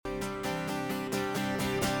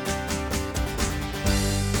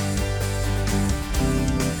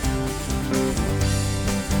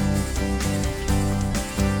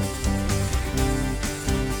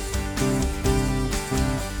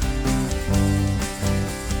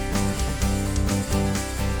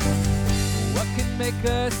make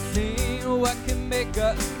us sing? What can make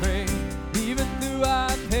us praise? Even through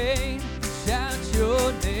our pain, shout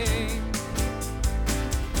your name.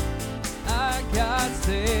 Our God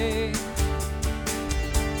saves.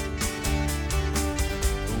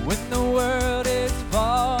 When the world is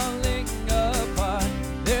falling apart,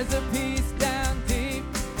 there's a peace down deep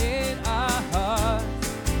in our hearts.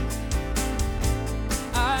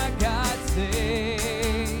 Our God saves.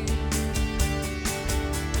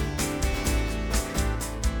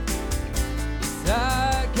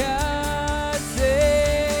 Our God saves.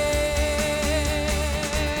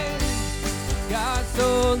 God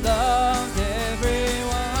so loved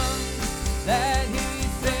everyone that He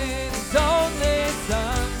sent His only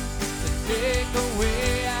Son to take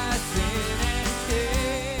away our sin and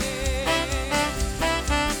shame.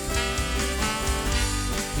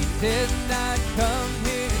 He did not come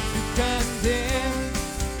here to condemn,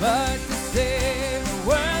 but to save the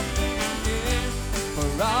world through Him. For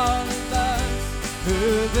all of us who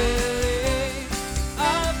believe,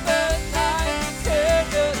 offer life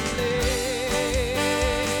eternally.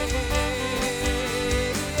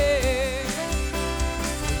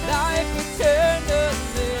 Life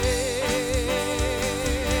eternally.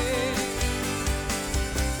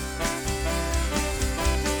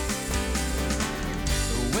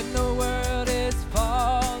 When the world is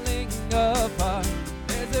falling apart,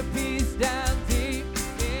 there's a peace down deep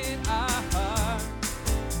in our heart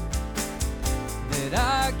that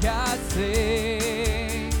our God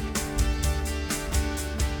saves.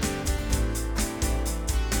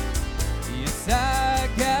 Yes, our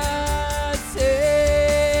God saves.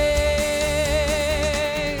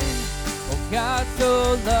 Oh, God so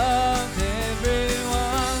loved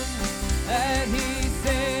everyone that He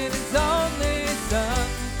sent His only Son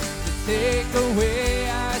to take away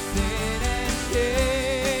our sin and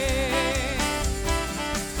shame.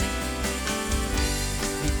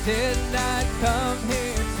 He did not come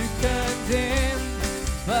here to condemn,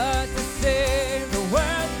 but to save the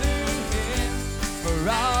world through Him. For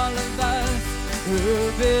all of us who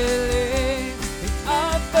believe, He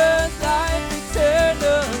offers life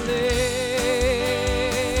eternally.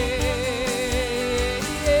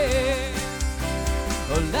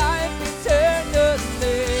 Oh, life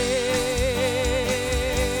eternally.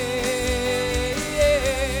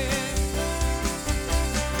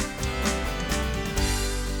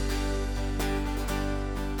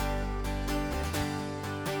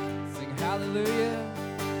 Sing hallelujah.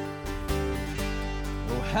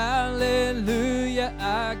 Oh, hallelujah,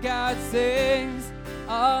 our God saves.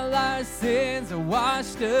 All our sins are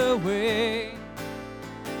washed away.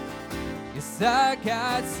 Yes, our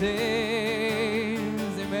God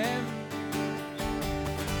saves. Amen.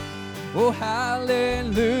 Oh,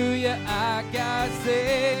 hallelujah, our God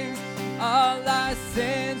saves. All our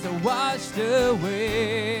sins are washed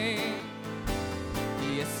away.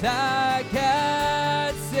 Yes, our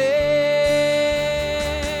God saves.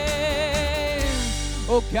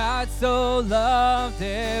 Oh, God so loved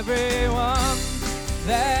everyone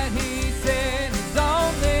that He sent His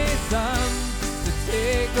only Son to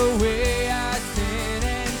take away our sin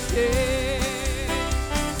and shame.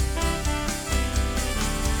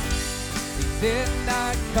 He did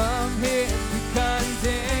not come here to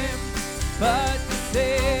condemn, but to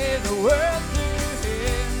save the world through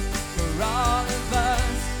Him. For all of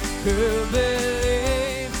us who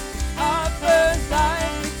believe, offers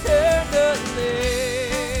life eternally.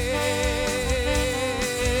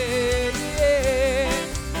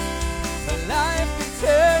 Life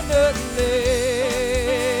eternally.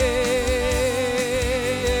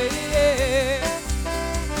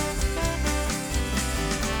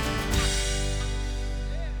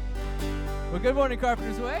 Well, good morning,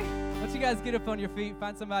 Carpenter's Way. Why don't you guys get up on your feet,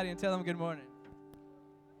 find somebody, and tell them good morning.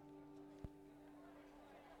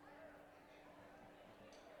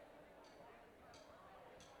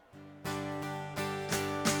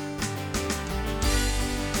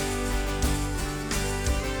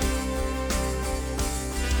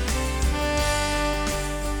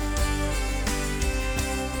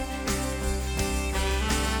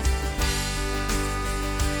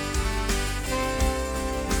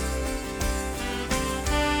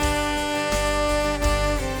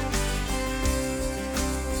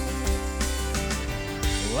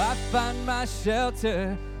 I find my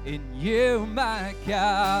shelter in you, my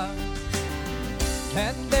God,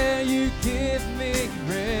 and there you give me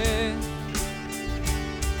rest.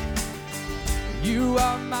 You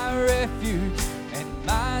are my refuge and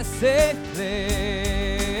my safe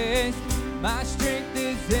place. My strength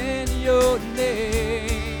is in your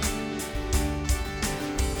name.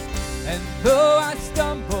 And though I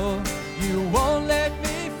stumble, you won't let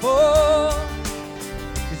me fall.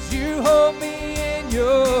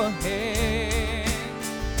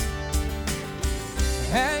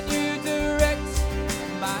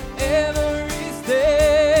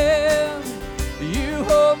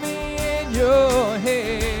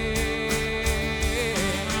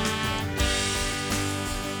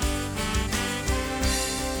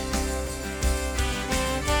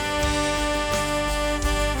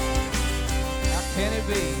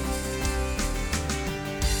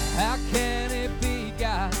 can it be,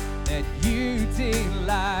 God, that you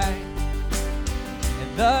delight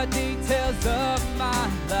in the details of my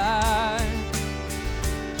life?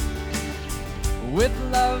 With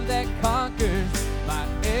love that conquers my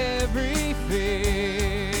every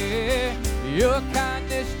fear, your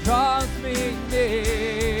kindness draws me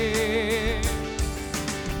near.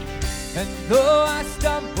 And though I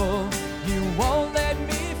stumble, you won't let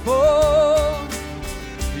me fall.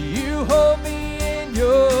 You hold me in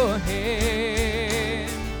your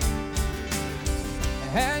hand,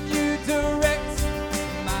 and you direct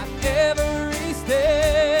my every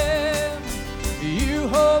step. You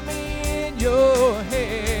hold me in your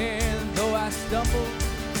hand. Though I stumble,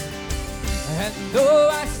 and though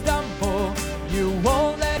I stumble, you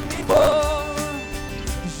won't let me fall.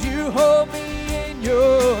 'Cause you hold me in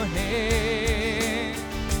your hand,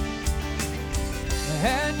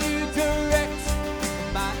 and you direct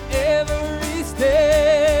my every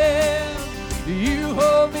step. You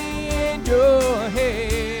hold me in your hand.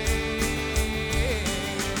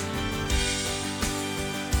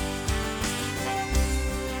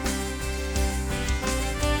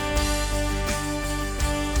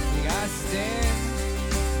 I stand,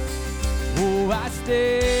 oh, I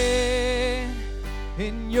stand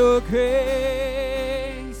in your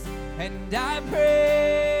grace, and I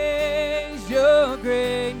praise your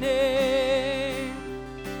great name.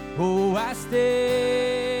 Oh, I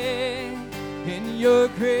stand in your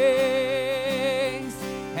grace,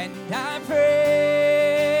 and I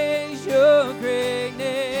praise your great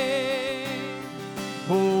name.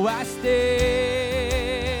 Oh, I stand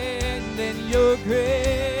in your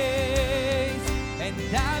grace, and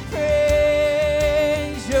I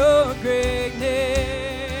praise your great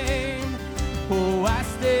name. Oh, I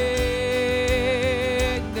stand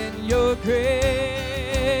in your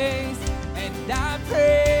grace, and I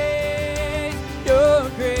praise your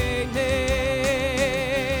great name.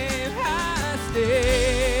 I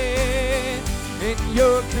stand in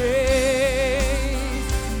your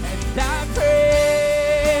grace, and I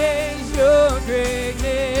praise your great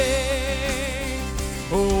name.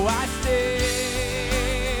 Oh, I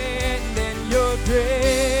stand in your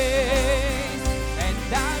grace,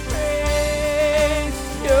 and I praise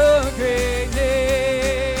your great name.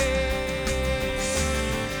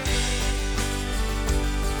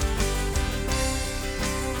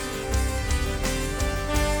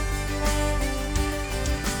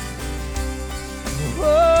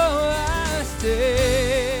 Oh, I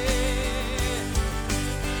stand in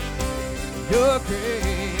your grace.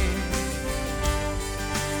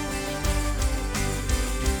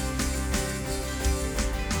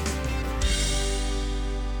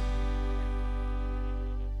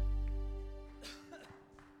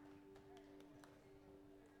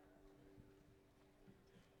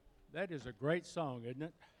 That is a great song, isn't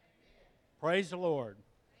it? Praise the Lord.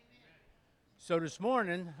 So this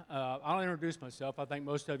morning, I'll introduce myself. I think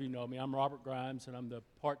most of you know me. I'm Robert Grimes, and I'm the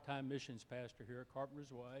part-time missions pastor here at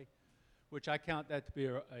Carpenter's Way, which I count that to be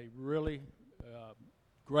a really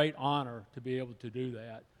great honor to be able to do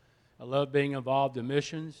that. I love being involved in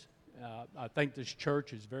missions. I think this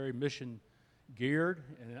church is very mission-geared,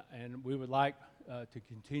 and we would like to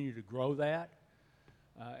continue to grow that.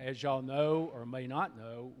 As y'all know or may not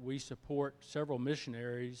know, we support several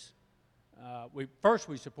missionaries. We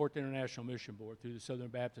support the International Mission Board through the Southern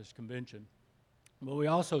Baptist Convention, but we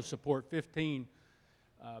also support 15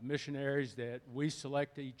 missionaries that we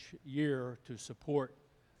select each year to support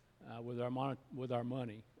with our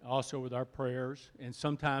money, also with our prayers, and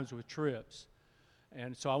sometimes with trips.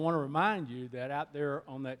 And so I want to remind you that out there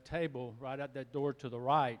on that table, right out that door to the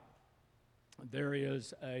right, there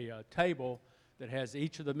is a table that has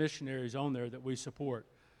each of the missionaries on there that we support.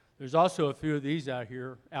 There's also a few of these out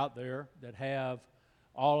there that have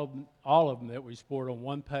all of them that we support on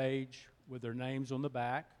one page with their names on the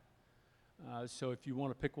back. So if you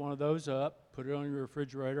want to pick one of those up, put it on your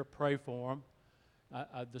refrigerator, pray for them.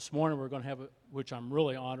 This morning we're going to have, which I'm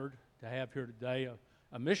really honored to have here today,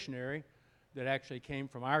 a missionary that actually came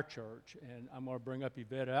from our church. And I'm going to bring up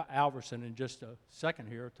Yvette Alverson in just a second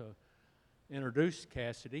here to introduce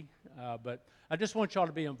Cassidy, but I just want y'all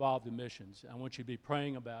to be involved in missions. I want you to be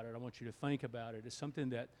praying about it. I want you to think about it. It's something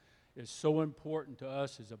that is so important to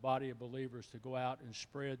us as a body of believers to go out and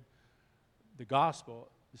spread the gospel,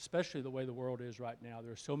 especially the way the world is right now.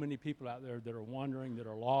 There are so many people out there that are wandering, that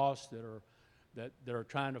are lost, that are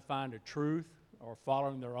trying to find a truth or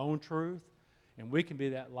following their own truth, and we can be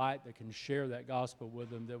that light that can share that gospel with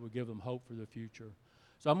them that will give them hope for the future.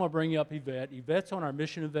 So I'm going to bring you up Yvette. Yvette's on our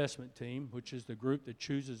mission investment team, which is the group that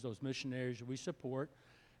chooses those missionaries that we support.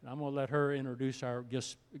 And I'm going to let her introduce our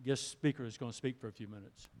guest speaker who's going to speak for a few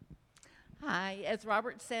minutes. Hi, as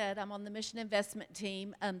Robert said, I'm on the mission investment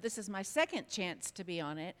team. This is my second chance to be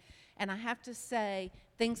on it, and I have to say,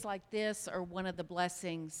 things like this are one of the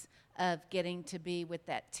blessings of getting to be with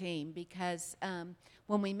that team because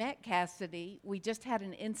when we met Cassidy, we just had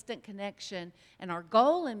an instant connection, and our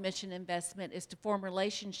goal in mission investment is to form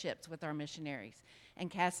relationships with our missionaries. And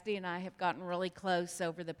Cassidy and I have gotten really close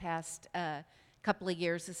over the past couple of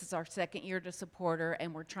years. This is our second year to support her,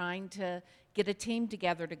 and we're trying to get a team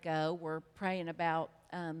together to go. We're praying about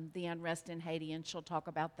the unrest in Haiti, and she'll talk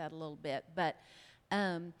about that a little bit. But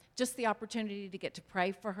just the opportunity to get to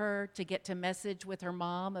pray for her, to get to message with her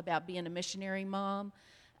mom about being a missionary mom,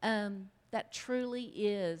 that truly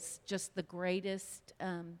is just the greatest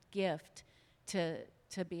gift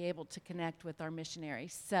to be able to connect with our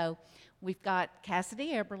missionaries. So we've got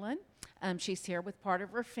Cassidy Eberlin. She's here with part of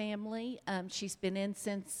her family. She's been in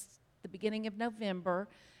since the beginning of November,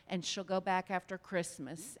 and she'll go back after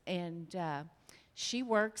Christmas. And she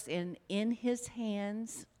works in His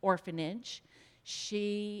Hands Orphanage.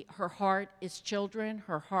 Her heart is children.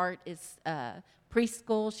 Her heart is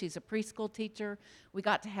preschool. She's a preschool teacher. We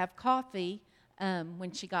got to have coffee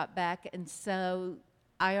when she got back, and so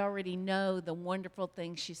I already know the wonderful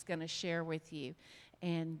things she's going to share with you.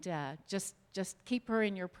 And just keep her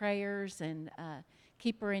in your prayers and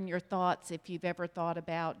keep her in your thoughts. If you've ever thought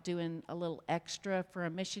about doing a little extra for a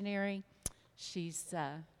missionary, she's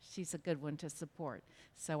a good one to support.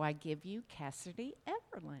 So I give you Cassidy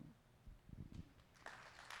Everlin.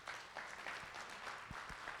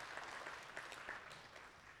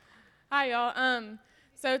 Hi, y'all.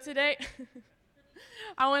 So today,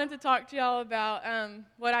 I wanted to talk to y'all about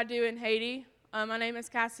what I do in Haiti. My name is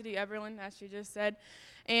Cassidy Everlin, as she just said,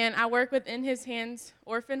 and I work with In His Hands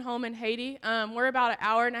Orphan Home in Haiti. We're about an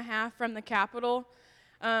hour and a half from the capital.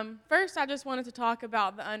 First, I just wanted to talk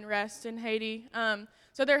about the unrest in Haiti.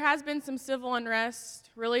 So there has been some civil unrest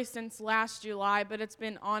really since last July, but it's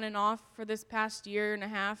been on and off for this past year and a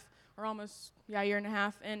half, or almost, year and a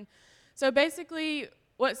half. And so basically,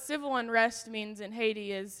 what civil unrest means in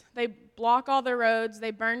Haiti is they block all the roads,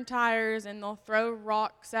 they burn tires, and they'll throw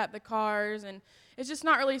rocks at the cars, and it's just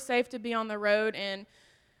not really safe to be on the road. And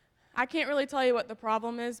I can't really tell you what the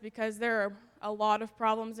problem is because there are a lot of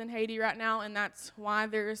problems in Haiti right now, and that's why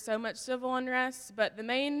there is so much civil unrest. But the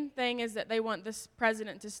main thing is that they want this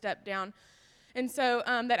president to step down. And so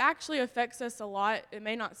that actually affects us a lot. It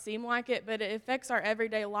may not seem like it, but it affects our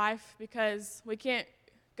everyday life because we can't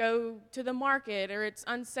go to the market, or it's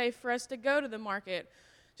unsafe for us to go to the market.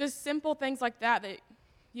 Just simple things like that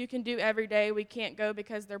you can do every day. We can't go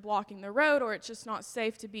because they're blocking the road, or it's just not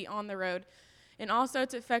safe to be on the road. And also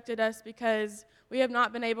it's affected us because we have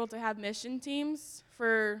not been able to have mission teams we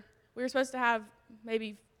were supposed to have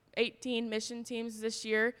maybe 18 mission teams this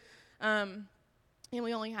year, and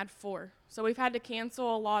we only had 4. So we've had to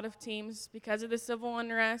cancel a lot of teams because of the civil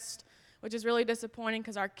unrest, which is really disappointing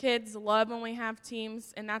because our kids love when we have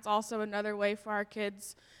teams, and that's also another way for our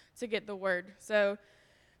kids to get the word. So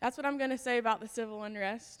that's what I'm going to say about the civil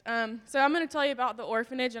unrest. So I'm going to tell you about the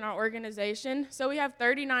orphanage and our organization. So we have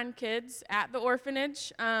 39 kids at the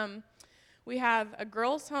orphanage. We have a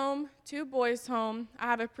girls' home, 2 boys' home. I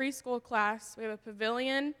have a preschool class. We have a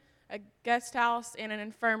pavilion, a guest house, and an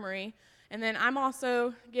infirmary. And then I'm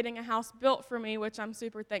also getting a house built for me, which I'm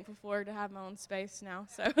super thankful for, to have my own space now.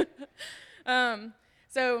 So,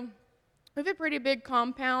 so we have a pretty big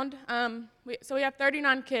compound. So we have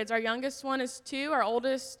 39 kids. Our youngest one is 2. Our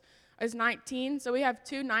oldest is 19. So we have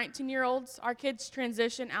 2 19-year-olds. Our kids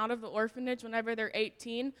transition out of the orphanage whenever they're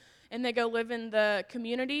 18, and they go live in the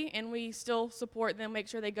community, and we still support them, make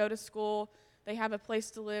sure they go to school, they have a place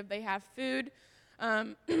to live, they have food.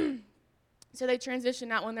 So they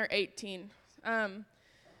transition out when they're 18.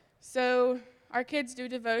 So our kids do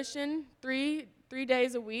devotion 3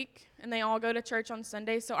 days a week, and they all go to church on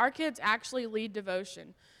Sunday. So our kids actually lead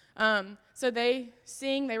devotion. So they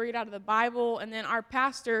sing, they read out of the Bible, and then our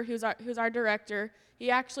pastor, who's our director,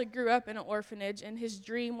 he actually grew up in an orphanage, and his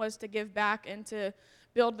dream was to give back and to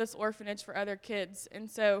build this orphanage for other kids.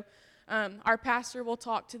 And so our pastor will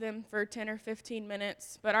talk to them for 10 or 15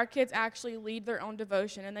 minutes, but our kids actually lead their own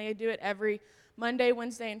devotion, and they do it every Monday,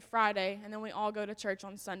 Wednesday, and Friday, and then we all go to church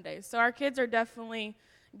on Sundays. So our kids are definitely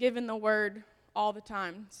given the word all the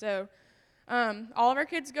time. So all of our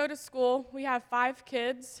kids go to school. We have 5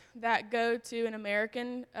 kids that go to an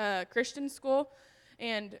American Christian school,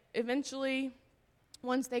 and eventually,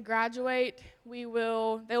 once they graduate,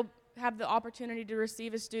 they'll have the opportunity to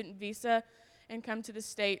receive a student visa and come to the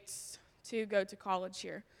States to go to college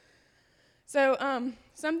here. So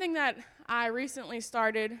something that I recently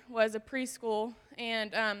started was a preschool,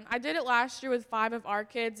 and I did it last year with 5 of our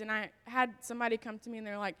kids, and I had somebody come to me, and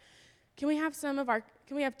they're like, can we have 2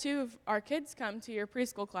 of our kids come to your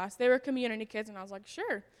preschool class? They were community kids, and I was like,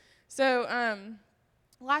 sure. So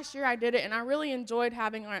last year I did it, and I really enjoyed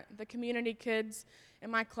having the community kids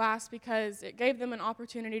in my class because it gave them an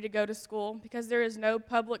opportunity to go to school, because there is no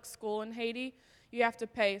public school in Haiti. You have to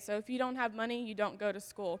pay. So if you don't have money, you don't go to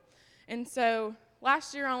school. And so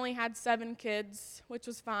last year I only had 7 kids, which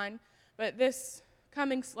was fine. But this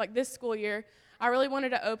school year, I really wanted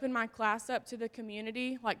to open my class up to the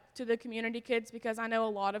community, to the community kids, because I know a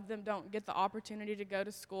lot of them don't get the opportunity to go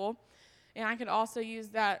to school. And I could also use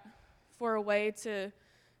that for a way to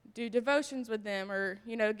do devotions with them or,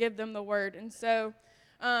 give them the word. And so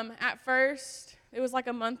at first, it was like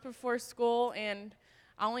a month before school, and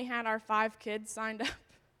I only had our 5 kids signed up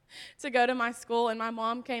to go to my school, and my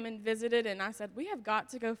mom came and visited, and I said, we have got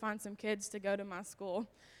to go find some kids to go to my school.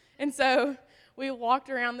 And so we walked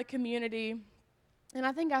around the community, and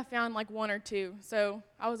I think I found 1 or 2, so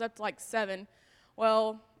I was up to 7.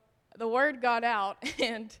 Well, the word got out,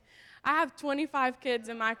 and I have 25 kids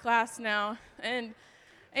in my class now, and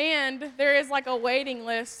there is a waiting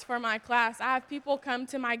list for my class. I have people come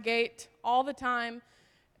to my gate all the time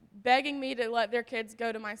begging me to let their kids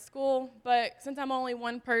go to my school, but since I'm only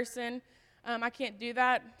one person, I can't do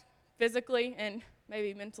that physically and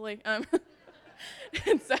maybe mentally.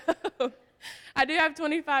 And so I do have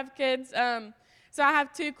 25 kids. So I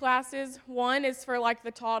have 2 classes. One is for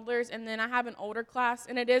the toddlers, and then I have an older class,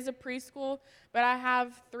 and it is a preschool, but I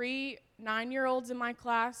have 3 9-year-olds in my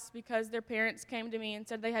class because their parents came to me and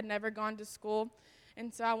said they had never gone to school,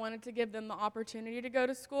 and so I wanted to give them the opportunity to go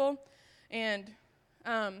to school. And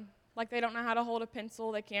they don't know how to hold a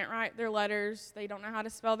pencil, they can't write their letters, they don't know how to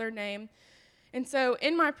spell their name. And so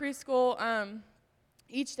in my preschool,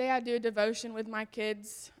 each day I do a devotion with my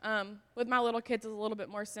kids. With my little kids, it's a little bit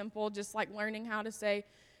more simple, just learning how to say,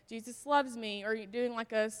 Jesus loves me, or doing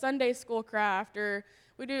a Sunday school craft, or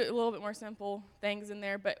we do a little bit more simple things in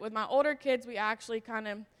there. But with my older kids, we actually kind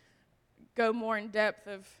of go more in depth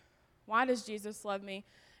of, why does Jesus love me?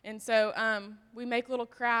 And so we make little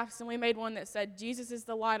crafts, and we made one that said, Jesus is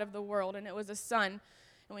the light of the world, and it was a sun.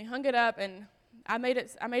 And we hung it up, and I made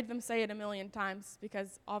them say it a million times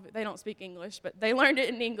because they don't speak English, but they learned it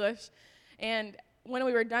in English. And when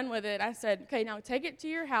we were done with it, I said, okay, now take it to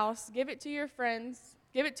your house, give it to your friends,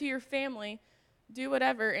 give it to your family, do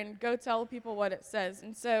whatever, and go tell people what it says.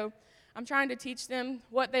 And so I'm trying to teach them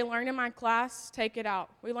what they learn in my class, take it out.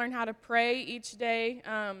 We learn how to pray each day.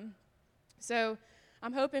 So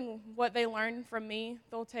I'm hoping what they learn from me,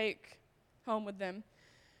 they'll take home with them.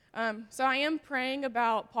 So I am praying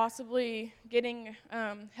about possibly getting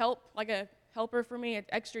help, a helper for me, an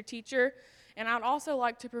extra teacher. And I'd also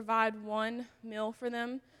like to provide one meal for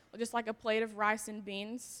them, just a plate of rice and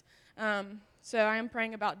beans. So I am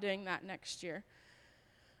praying about doing that next year.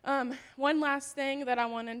 One last thing that I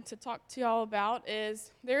wanted to talk to y'all about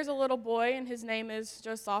is there's a little boy, and his name is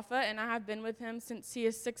Josapha, and I have been with him since he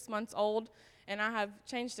is 6 months old. And I have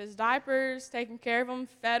changed his diapers, taken care of him,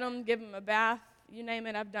 fed him, given him a bath, you name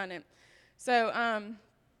it, I've done it. So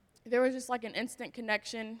there was just an instant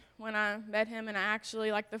connection when I met him, and I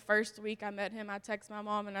actually, the first week I met him, I texted my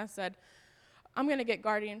mom and I said, I'm going to get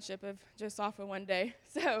guardianship of Josapha one day.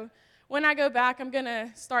 So when I go back, I'm going to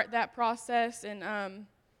start that process, and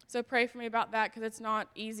so pray for me about that because it's not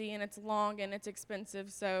easy and it's long and it's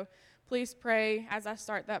expensive. So please pray as I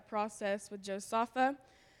start that process with Josapha.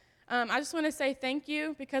 I just want to say thank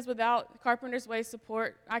you, because without Carpenter's Way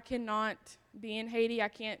support, I cannot be in Haiti. I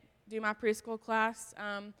can't do my preschool class.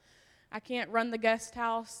 I can't run the guest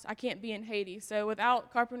house. I can't be in Haiti. So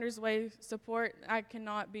without Carpenter's Way support, I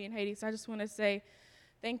cannot be in Haiti. So I just want to say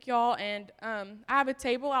thank y'all. And I have a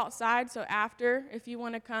table outside, so after, if you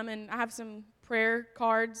want to come, and I have some prayer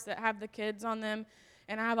cards that have the kids on them,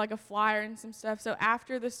 and I have a flyer and some stuff. So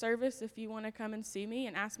after the service, if you want to come and see me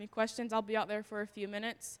and ask me questions, I'll be out there for a few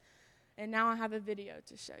minutes. And now I have a video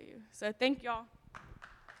to show you. So thank y'all.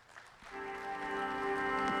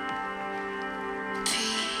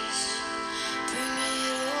 Peace, bring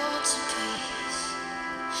it all to peace.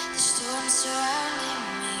 The storm surrounding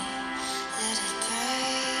me, let it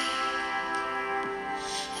break.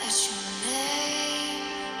 At your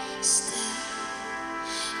name, still,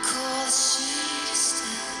 call the sea to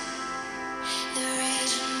still, the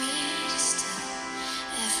rage in me to still,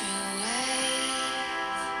 every wave.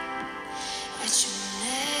 At your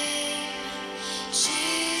name,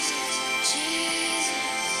 Jesus,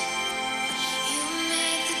 Jesus, you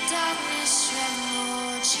make the darkness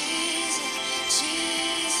tremble. Jesus,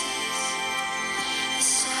 Jesus,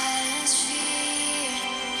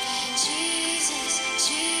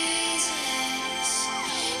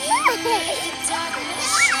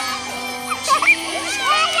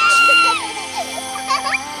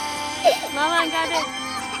 Mama and Daddy.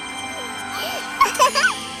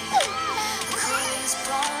 Cause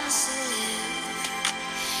bones to live,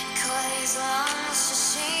 cause lungs to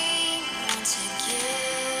sing once again.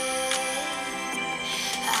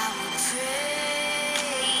 I will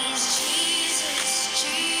praise Jesus,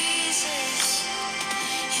 Jesus.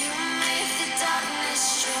 You make the darkness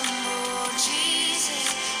tremble, Jesus,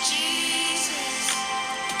 Jesus.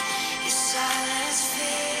 You silence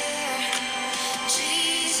fear,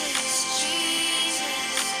 Jesus,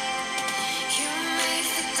 Jesus. You make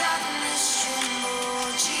the darkness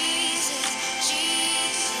tremble, Jesus,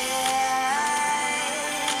 Jesus.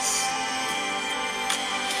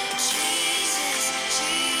 Jesus,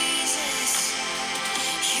 Jesus.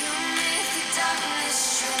 You make the darkness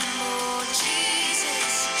tremble, Jesus,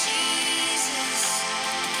 Jesus.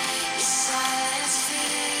 You silence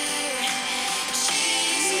fear,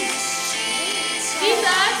 Jesus, Jesus.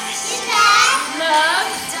 Jesus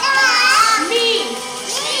loves me.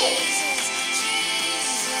 Jesus,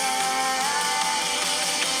 Jesus.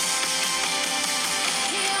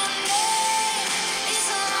 Your name is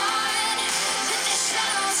a light that the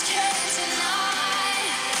shadows can't deny.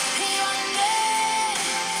 Your name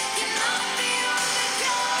cannot be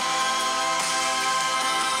overcome.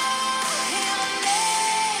 Your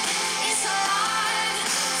name is a light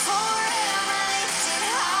forever lifted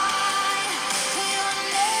high. Your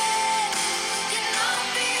name cannot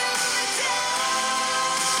be overcome.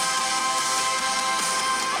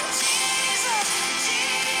 Jesus,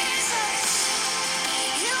 Jesus.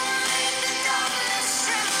 You make the darkness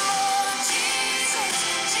tremble, Jesus,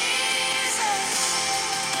 Jesus.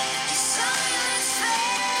 You silence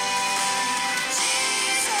fear,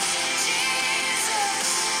 Jesus, Jesus.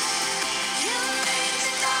 You make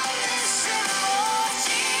the darkness tremble,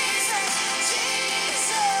 Jesus,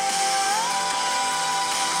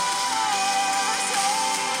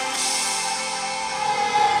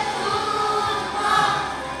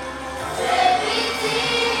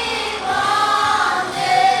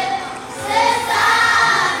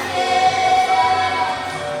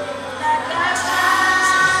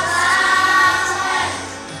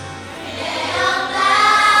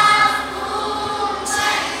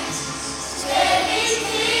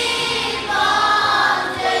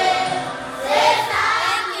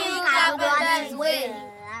 Carpenter's win.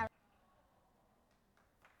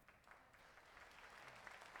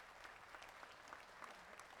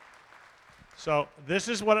 So this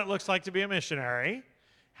is what it looks like to be a missionary.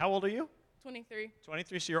 How old are you? 23.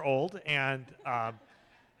 23, so you're old, and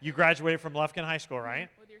you graduated from Lufkin High School, right?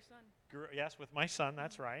 With your son. Yes, with my son,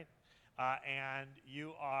 that's right. And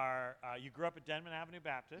you grew up at Denman Avenue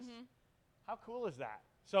Baptist. How cool is that?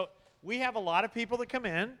 So we have a lot of people that come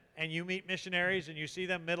in, and you meet missionaries, and you see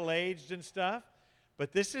them middle-aged and stuff.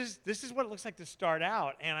 But this is what it looks like to start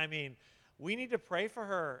out. And I mean, we need to pray for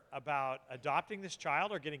her about adopting this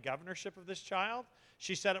child or getting governorship of this child.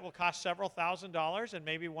 She said it will cost several $1,000s, and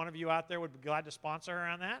maybe one of you out there would be glad to sponsor her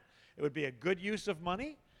on that. It would be a good use of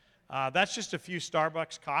money. That's just a few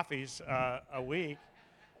Starbucks coffees a week.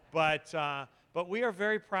 But we are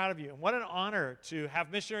very proud of you. And what an honor to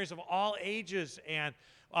have missionaries of all ages. And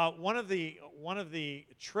one of the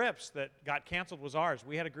trips that got canceled was ours.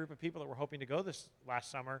 We had a group of people that were hoping to go this last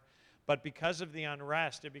summer. But because of the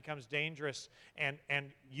unrest, it becomes dangerous. And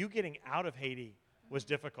you getting out of Haiti was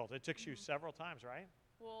difficult. It took you several times, right?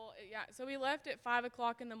 Well, yeah, so we left at 5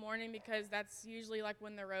 o'clock in the morning because that's usually like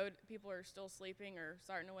when the road, people are still sleeping or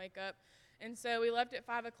starting to wake up. And so we left at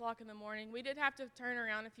 5 o'clock in the morning. We did have to turn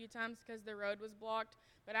around a few times because the road was blocked,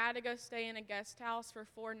 but I had to go stay in a guest house for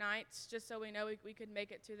 4 nights just so we know we could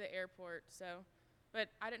make it to the airport. So, but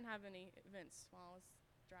I didn't have any events while I was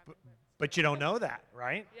driving. But you don't know that,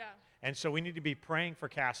 right? Yeah. And so we need to be praying for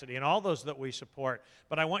Cassidy and all those that we support.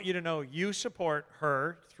 But I want you to know you support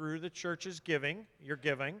her through the church's giving, your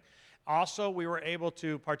giving. Also, we were able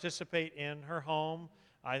to participate in her home.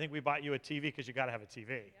 I think we bought you a TV because you got to have a TV.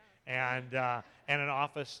 Yeah. And an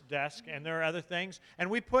office desk, and there are other things. And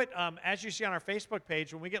we put, as you see on our Facebook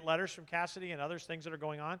page, when we get letters from Cassidy and other things that are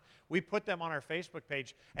going on, we put them on our Facebook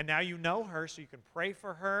page. And now you know her, so you can pray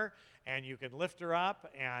for her, and you can lift her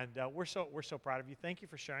up. And we're so proud of you. Thank you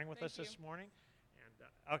for sharing with us this morning.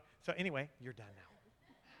 And so anyway, you're done now.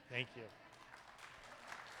 Thank you.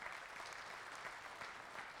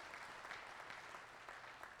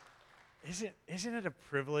 Isn't it a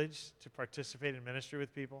privilege to participate in ministry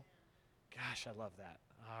with people? Gosh, I love that.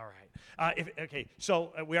 All right. Okay,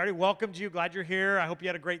 so we already welcomed you. Glad you're here. I hope you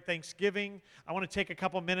had a great Thanksgiving. I want to take a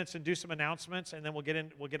couple minutes and do some announcements, and then we'll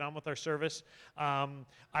get on with our service.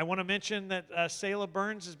 I want to mention that Selah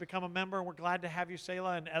Burns has become a member. We're glad to have you,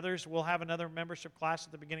 Selah, and others. We'll have another membership class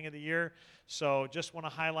at the beginning of the year, so just want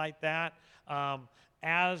to highlight that.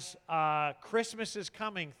 As Christmas is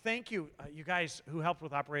coming, thank you, you guys who helped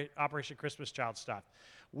with Operation Christmas Child stuff.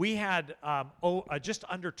 We had just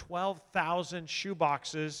under 12,000 shoe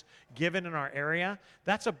boxes given in our area.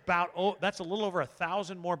 That's a little over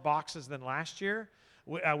 1,000 more boxes than last year.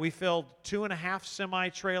 We filled 2.5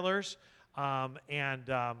 semi-trailers, and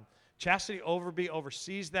Chastity Overby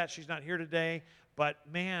oversees that. She's not here today. But,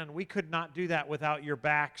 man, we could not do that without your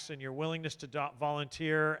backs and your willingness to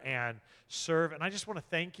volunteer and serve. And I just want to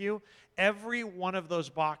thank you. Every one of those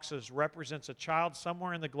boxes represents a child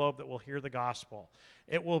somewhere in the globe that will hear the gospel.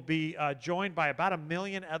 It will be joined by about 1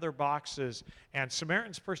 million other boxes. And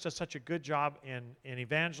Samaritan's Purse does such a good job in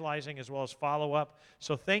evangelizing as well as follow-up.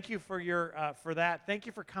 So thank you for that. Thank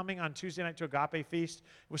you for coming on Tuesday night to Agape Feast.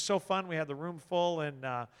 It was so fun. We had the room full. And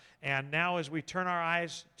now as we turn our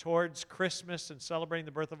eyes towards Christmas and celebrating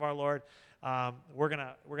the birth of our Lord, we're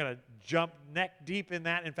gonna jump neck deep in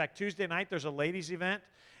that. In fact, Tuesday night there's a ladies' event.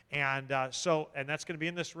 And that's going to be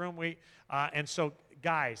in this room. So,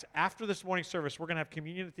 guys, after this morning service, we're going to have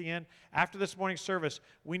communion at the end. After this morning service,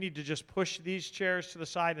 we need to just push these chairs to the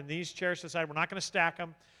side and these chairs to the side. We're not going to stack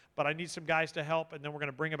them, but I need some guys to help. And then we're going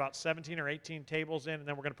to bring about 17 or 18 tables in, and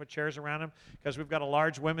then we're going to put chairs around them because we've got a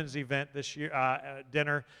large women's event this year,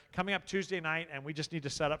 dinner coming up Tuesday night, and we just need to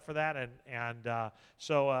set up for that.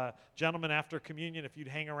 So, gentlemen, after communion, if you'd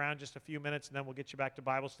hang around just a few minutes, and then we'll get you back to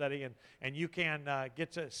Bible study, and you can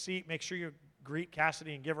get to a seat. Make sure you greet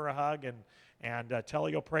Cassidy and give her a hug, and tell her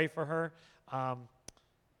you'll pray for her.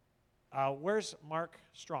 Where's Mark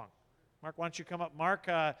Strong? Mark, why don't you come up? Mark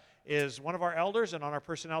is one of our elders and on our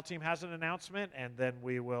personnel team has an announcement, and then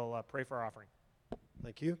we will pray for our offering.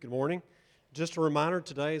 Thank you. Good morning. Just a reminder,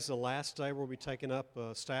 today is the last day we'll be taking up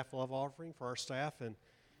a staff love offering for our staff. And,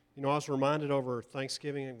 I was reminded over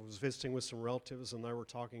Thanksgiving, I was visiting with some relatives, and they were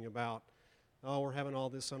talking about, we're having all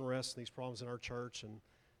this unrest and these problems in our church. And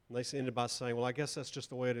they ended by saying, well, I guess that's just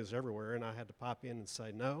the way it is everywhere. And I had to pop in and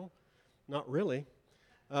say, no, not really.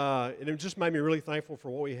 And it just made me really thankful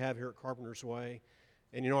for what we have here at Carpenter's Way.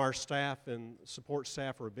 And, our staff and support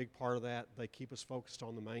staff are a big part of that. They keep us focused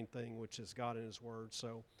on the main thing, which is God and His Word.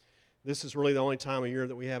 So this is really the only time of year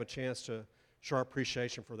that we have a chance to show our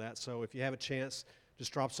appreciation for that. So if you have a chance,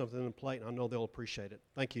 just drop something in the plate, and I know they'll appreciate it.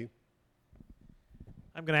 Thank you.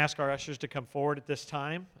 I'm going to ask our ushers to come forward at this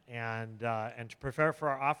time and to prepare for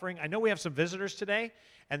our offering. I know we have some visitors today,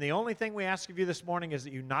 and the only thing we ask of you this morning is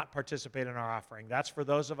that you not participate in our offering. That's for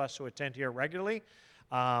those of us who attend here regularly.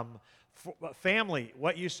 Family,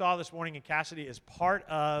 what you saw this morning in Cassidy is part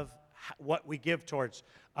of what we give towards.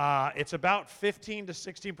 It's about 15 to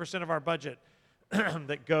 16% of our budget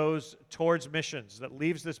that goes towards missions, that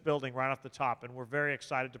leaves this building right off the top, and we're very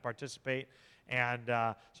excited to participate. And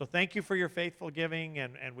so thank you for your faithful giving,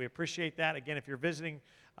 and we appreciate that. Again, if you're visiting,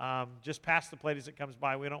 just pass the plate as it comes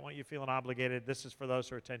by. We don't want you feeling obligated. This is for those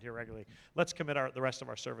who attend here regularly. Let's commit the rest of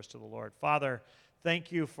our service to the Lord. Father,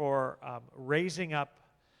 thank you for raising up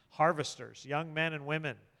harvesters, young men and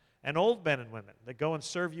women, and old men and women that go and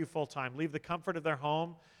serve you full time, leave the comfort of their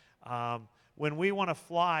home. When we want to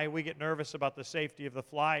fly, we get nervous about the safety of the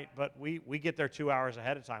flight, but we get there 2 hours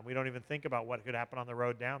ahead of time. We don't even think about what could happen on the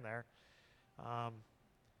road down there.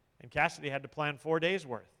 And Cassidy had to plan 4 days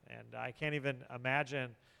worth, and I can't even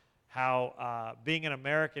imagine how being an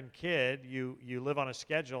American kid, you live on a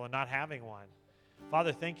schedule and not having one.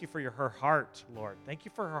 Father, thank you for her heart, Lord. Thank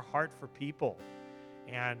you for her heart for people.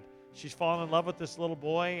 And she's fallen in love with this little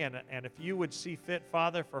boy, and if you would see fit,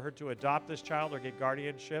 Father, for her to adopt this child or get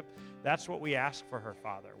guardianship, that's what we ask for her,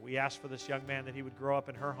 Father. We ask for this young man that he would grow up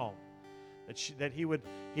in her home, that he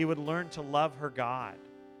would learn to love her God.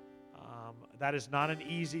 That is not an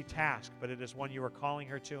easy task, but it is one you are calling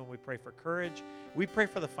her to, and we pray for courage. We pray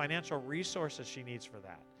for the financial resources she needs for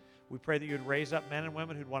that. We pray that you would raise up men and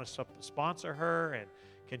women who'd want to sponsor her and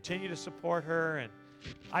continue to support her. And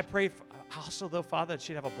I pray also, though, Father, that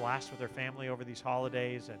she'd have a blast with her family over these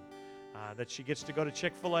holidays, and that she gets to go to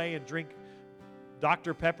Chick-fil-A and drink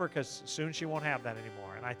Dr. Pepper, because soon she won't have that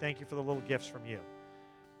anymore. And I thank you for the little gifts from you.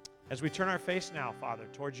 As we turn our face now, Father,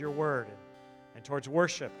 towards your word and towards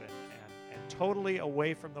worship and totally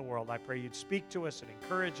away from the world, I pray you'd speak to us and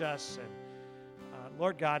encourage us. And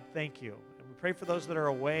Lord God, thank you. And we pray for those that are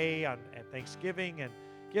away at Thanksgiving, and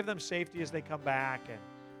give them safety as they come back. And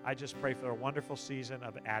I just pray for a wonderful season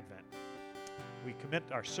of Advent. we commit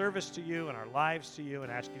our service to you and our lives to you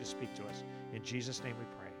and ask you to speak to us. In Jesus' name we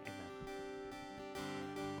pray. Amen.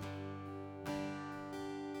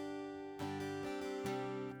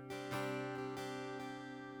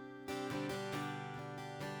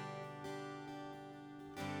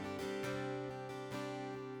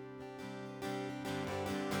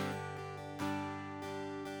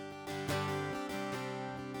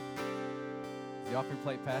 The offering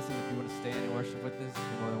plate passing. If you want to stand and worship with us,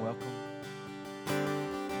 you're more than welcome.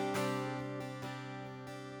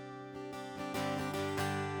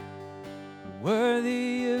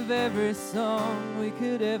 Worthy of every song we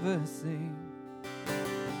could ever sing,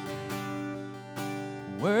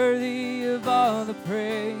 worthy of all the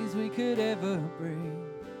praise we could ever bring,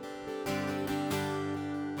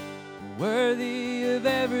 worthy of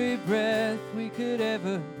every breath we could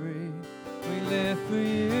ever breathe. We live for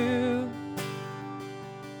you.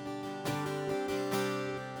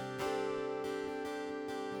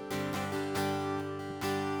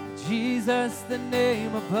 Jesus, the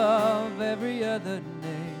name above every other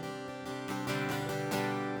name.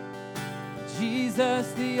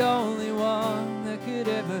 Jesus, the only one that could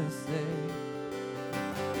ever save.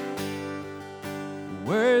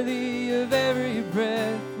 Worthy of every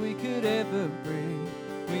breath we could ever breathe.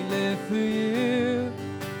 We live for you.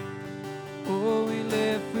 Oh, we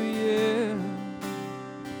live for you.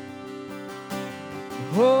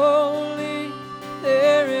 Holy,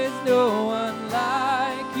 there is no one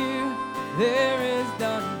like you. There is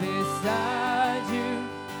none beside you.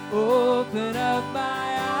 Open up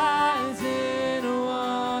my eyes in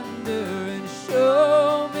wonder and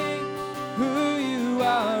show me who you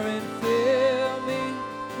are and fill me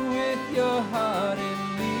with your heart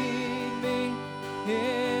and lead me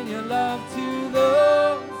in your love to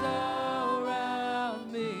those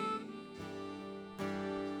around me.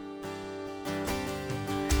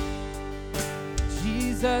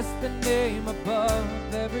 Jesus, the name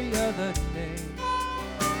above every other name.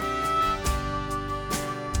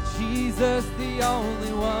 Jesus, the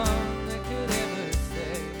only one that could ever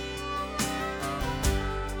save.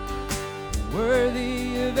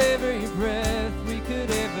 Worthy of every breath we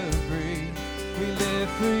could ever breathe. We live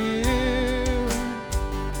for you.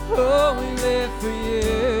 Oh, we live for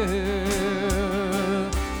you.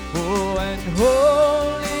 Oh, and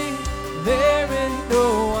holy, there is no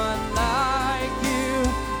one.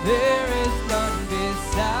 There is none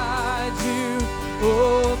beside you.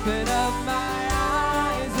 Open up my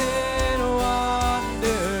eyes in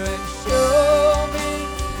wonder and show me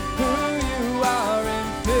who you are and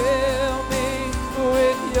fill me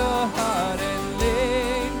with your heart and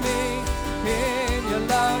lead me in your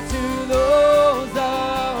love to those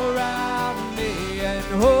around me. And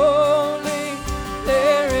holy,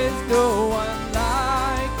 there is no one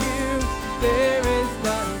like you. There is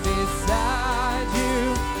none beside you.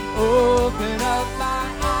 Open up my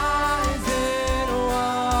eyes in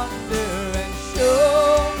wonder and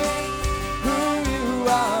show me who you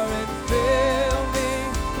are and fill me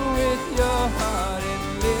with your heart and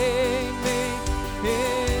lead me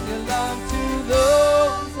in your love to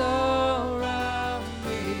those around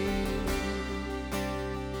me.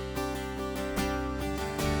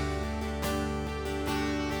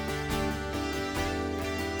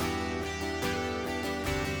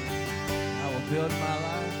 I will build my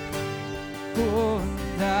life.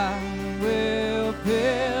 And I will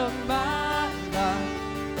build my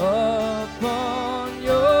life upon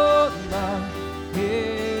your love.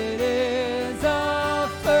 It is a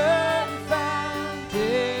firm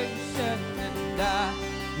foundation, and I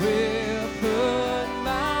will put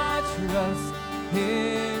my trust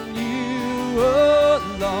in you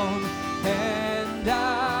alone, and I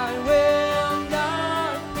will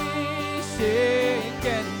not be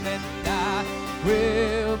shaken, and I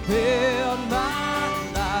will build my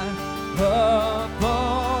life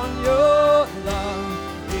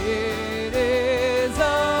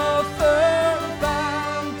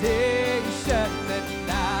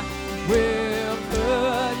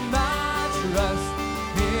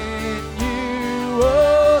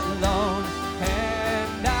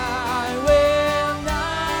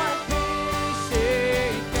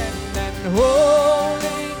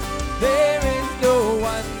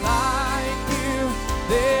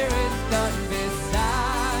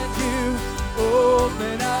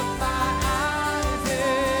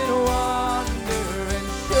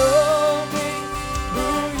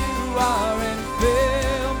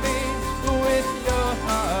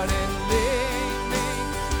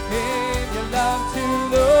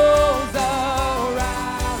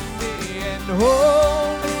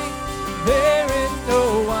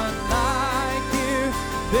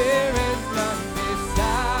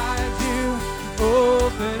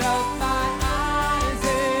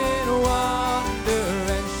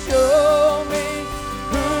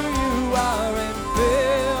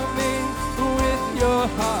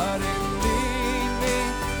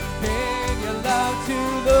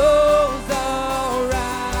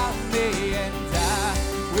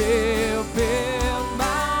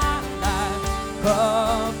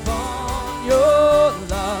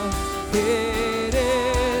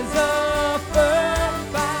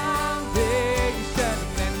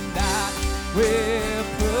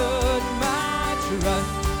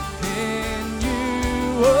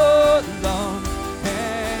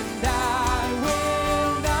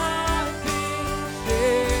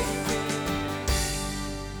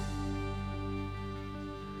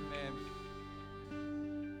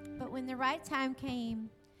that time came,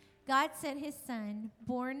 God sent his son,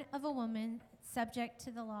 born of a woman, subject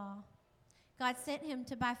to the law. God sent him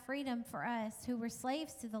to buy freedom for us who were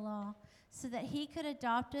slaves to the law, so that he could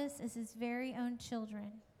adopt us as his very own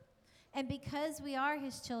children. And because we are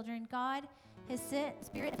his children, God has sent the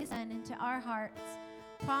Spirit of his Son into our hearts,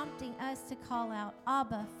 prompting us to call out,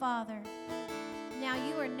 Abba, Father. Now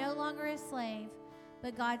you are no longer a slave,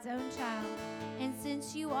 but God's own child. And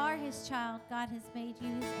since you are his child, God has made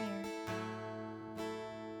you his heir.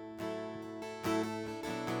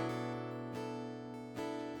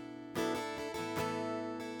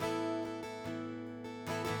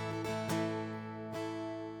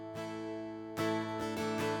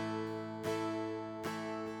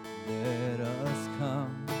 Let us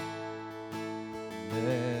come,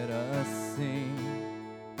 let us sing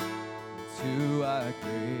to our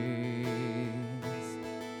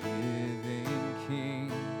grace-giving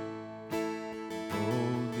King.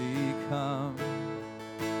 Boldly come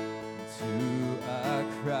to our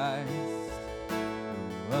Christ,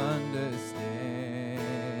 who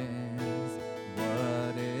understands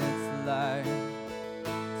what it's like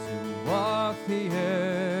to walk the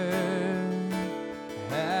earth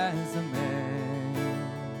as a man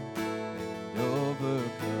and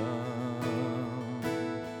overcome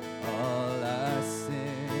all our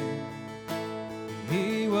sin.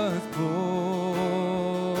 He was born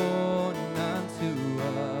unto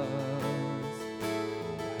us.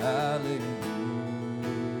 Hallelujah.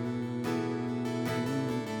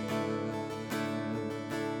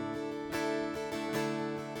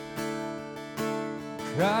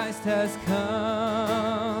 Christ has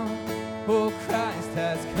come. Oh, Christ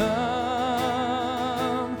has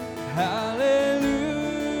come. Hallelujah.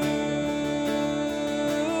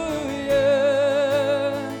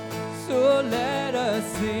 So let us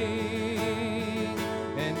sing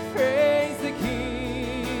and praise the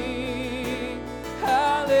King.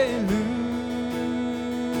 Hallelujah.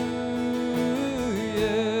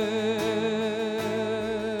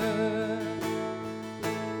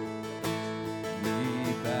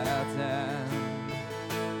 We bow down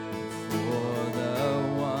for the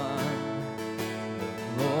one, the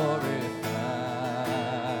glorified,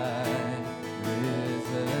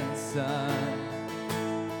 risen Son.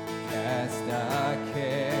 Cast our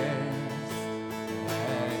cares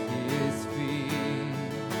at his feet.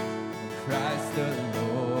 Christ the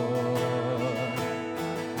Lord,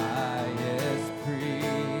 highest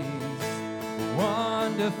priest,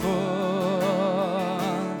 wonderful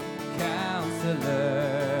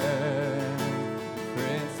Counselor,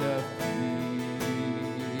 Prince of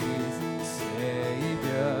Peace,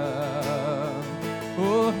 Savior.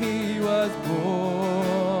 Oh, he was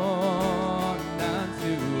born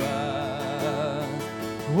unto us.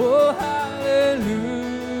 Oh, hallelujah.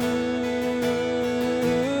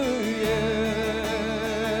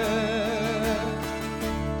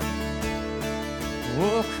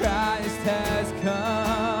 Oh, Christ has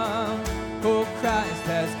come. Oh, Christ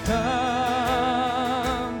has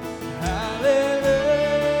come.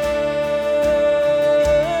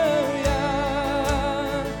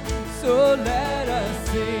 Hallelujah. So let us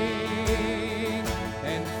sing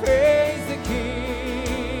and praise the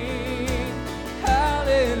King.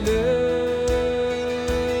 Hallelujah.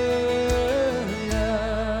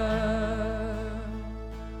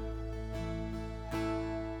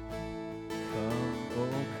 Come,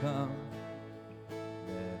 oh come,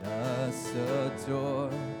 let us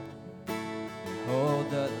adore. Behold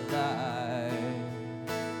the light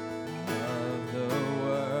of the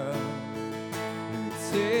world, who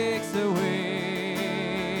takes away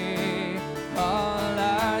all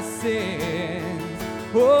our sins.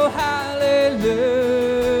 Oh, hallelujah.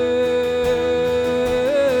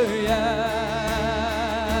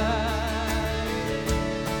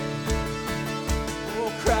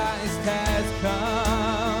 Oh, Christ has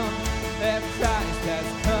come, that Christ has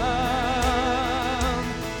come.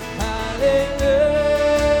 Hallelujah.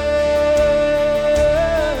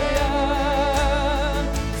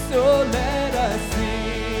 So let us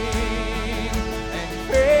sing and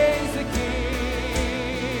praise the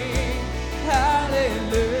King.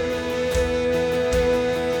 Hallelujah.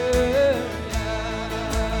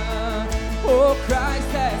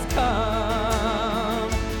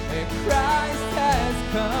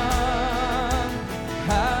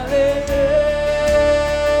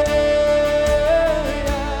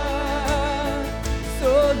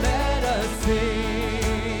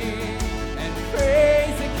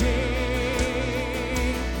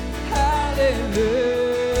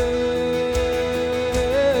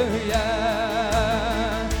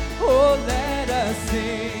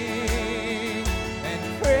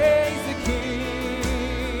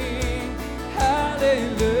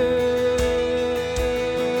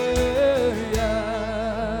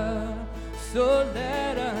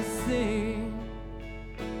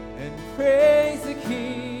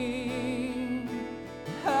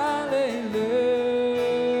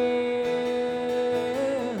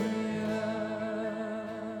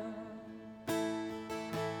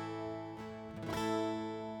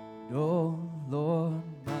 oh Lord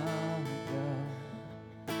my God.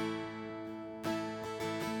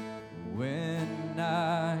 When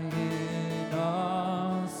I in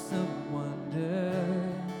awesome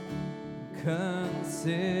wonder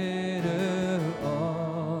consider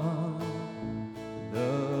all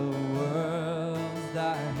the worlds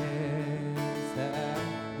thy hands have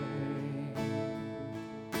made,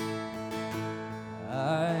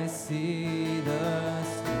 I see the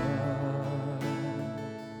stars,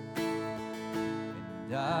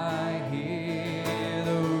 and I hear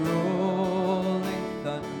the rolling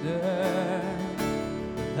thunder,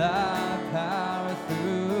 thy power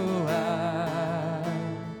throughout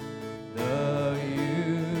the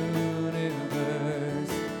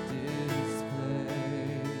universe display.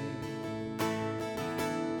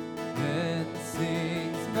 Then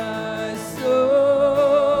sings my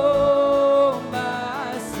soul,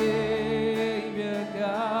 my Savior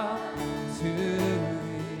God, to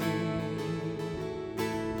thee.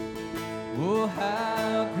 Oh,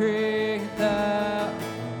 how great thou art!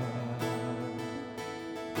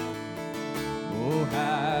 Oh,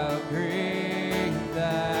 how great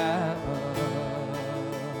thou art!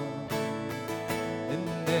 And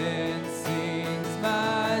then sings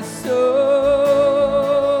my soul,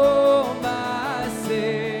 my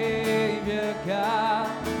Savior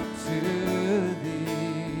God, to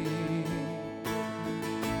thee.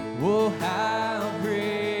 Oh, how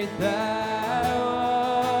great thou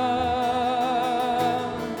art!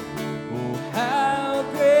 Oh, how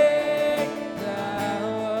great thou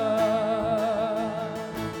art!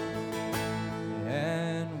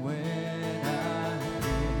 And when I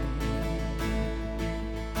think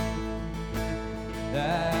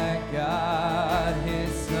that God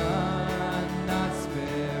His Son not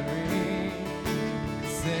sparing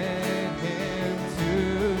sent Him to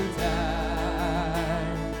die,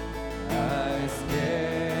 I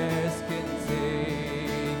scarce can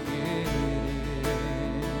take it in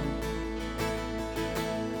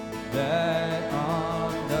that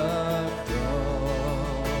on the cross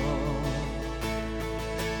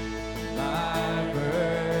my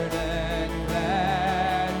burden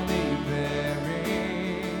gladly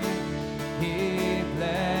bearing, He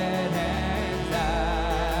bled and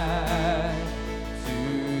died to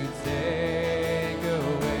take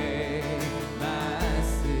away my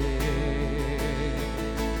sin.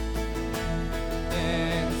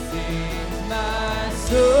 Then sings my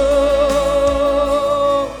soul,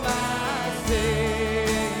 my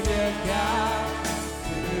Savior God,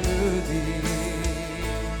 to thee.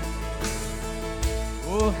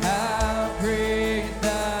 Oh, how great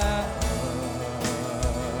thou art!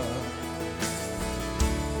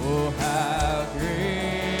 Oh, how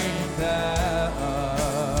great thou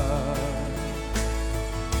art!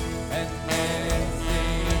 And then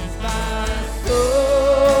sings my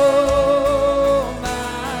soul,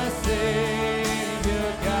 my Savior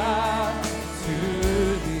God, to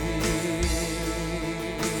thee.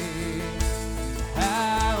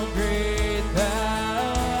 How great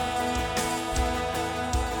thou art!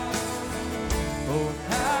 Oh,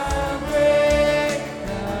 how great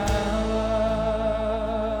thou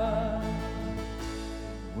art!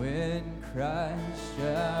 When Christ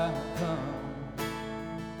shall come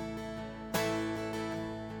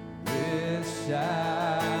with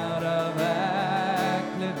shout of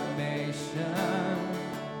acclamation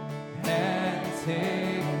and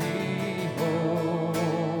take me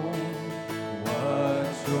home, what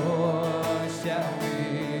joy shall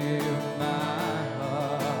fill my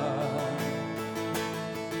heart?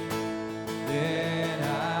 Then I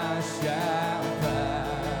shall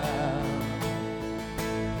bow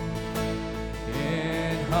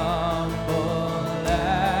in humble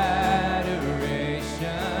adoration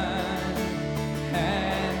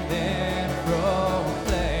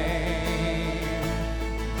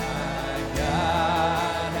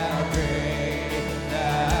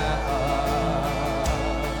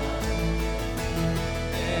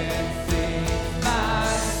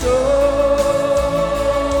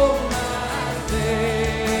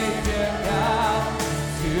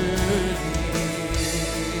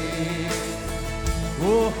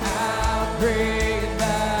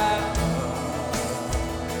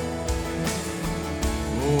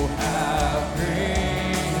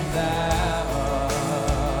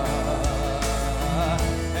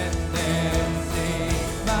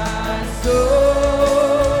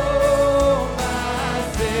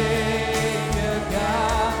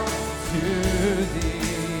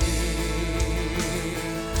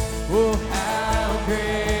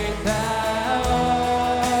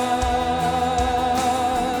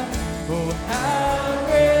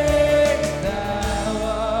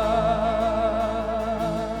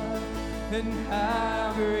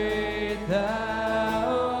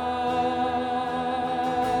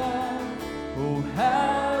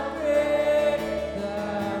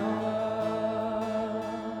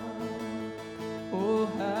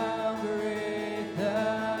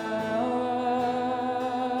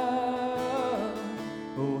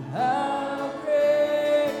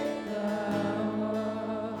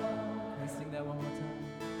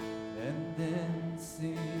then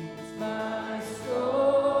sings my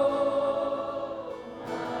soul,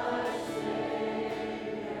 my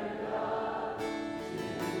Savior God, to thee.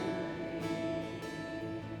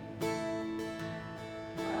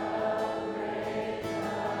 How great thou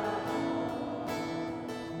art,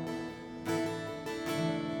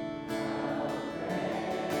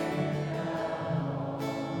 how great thou art.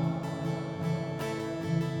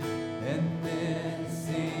 And then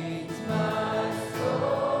sings my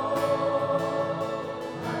soul,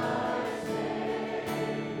 my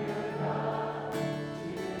Savior God, to thee.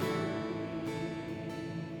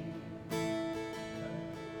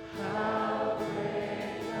 How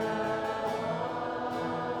great thou art,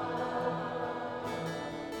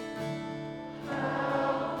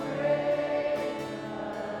 how great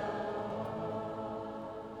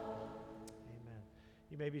Amen.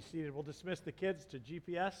 You may be seated. We'll dismiss the kids to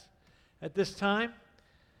GPS at this time.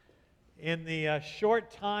 In the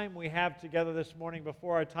short time we have together this morning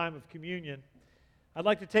before our time of communion, I'd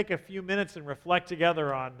like to take a few minutes and reflect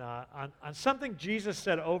together on something Jesus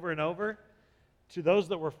said over and over to those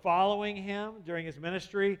that were following him during his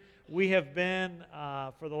ministry. We have been,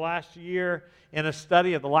 for the last year, in a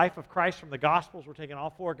study of the life of Christ from the Gospels. We're taking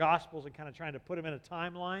all 4 Gospels and kind of trying to put them in a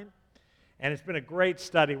timeline. And it's been a great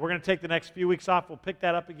study. We're going to take the next few weeks off. We'll pick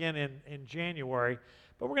that up again in January.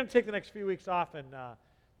 But we're going to take the next few weeks off and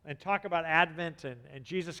talk about Advent and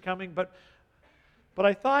Jesus coming. But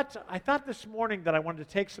I thought this morning that I wanted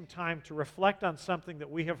to take some time to reflect on something that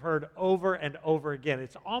we have heard over and over again.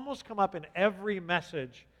 It's almost come up in every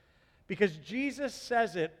message because Jesus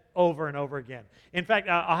says it over and over again. In fact,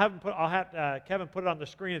 I'll have Kevin put it on the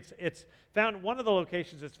screen. It's found, one of the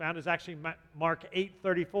locations it's found is actually Mark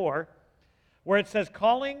 8:34, where it says,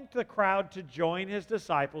 calling the crowd to join his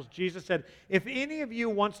disciples, Jesus said, if any of you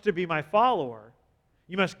wants to be my follower,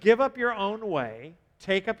 you must give up your own way,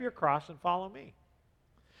 take up your cross, and follow me.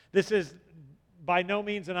 This is by no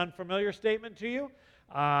means an unfamiliar statement to you.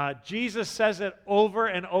 Jesus says it over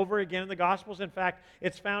and over again in the Gospels. In fact,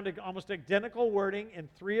 it's found in almost identical wording in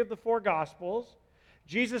 3 of the 4 Gospels.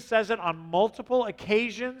 Jesus says it on multiple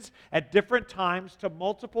occasions at different times to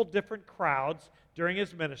multiple different crowds during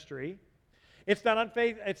his ministry. It's not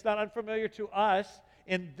unfamiliar to us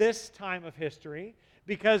in this time of history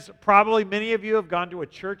because probably many of you have gone to a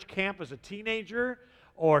church camp as a teenager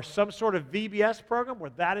or some sort of VBS program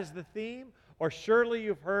where that is the theme, or surely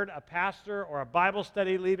you've heard a pastor or a Bible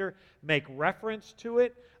study leader make reference to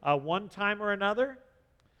it one time or another.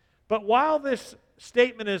 But while this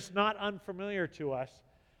statement is not unfamiliar to us,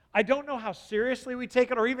 I don't know how seriously we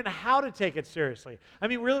take it or even how to take it seriously. I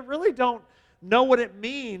mean, really don't know what it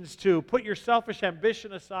means to put your selfish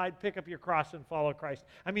ambition aside, pick up your cross, and follow Christ.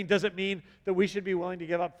 I mean, does it mean that we should be willing to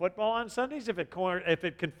give up football on Sundays if it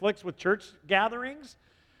conflicts with church gatherings?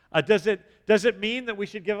 Does it mean that we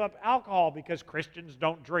should give up alcohol because Christians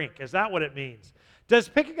don't drink? Is that what it means? Does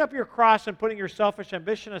picking up your cross and putting your selfish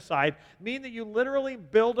ambition aside mean that you literally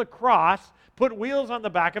build a cross, put wheels on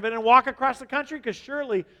the back of it, and walk across the country? Because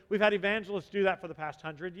surely we've had evangelists do that for the past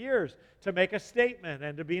 100 years to make a statement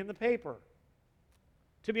and to be in the paper.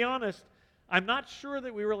 To be honest, I'm not sure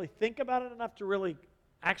that we really think about it enough to really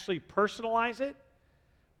actually personalize it.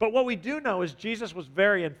 But what we do know is Jesus was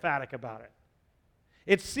very emphatic about it.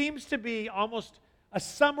 It seems to be almost a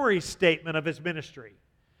summary statement of his ministry.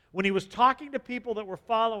 When he was talking to people that were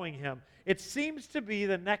following him, it seems to be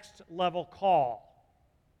the next level call.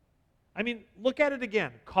 I mean, look at it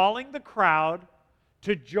again. Calling the crowd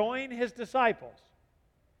to join his disciples.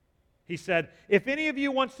 He said, if any of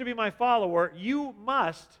you wants to be my follower, you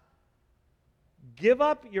must give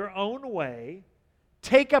up your own way,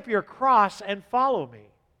 take up your cross, and follow me.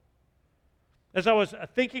 As I was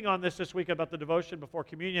thinking on this week about the devotion before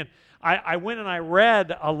communion, I went and I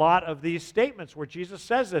read a lot of these statements where Jesus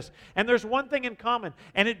says this. And there's one thing in common,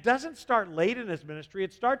 and it doesn't start late in his ministry.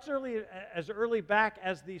 It starts as early back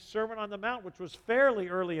as the Sermon on the Mount, which was fairly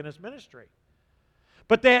early in his ministry.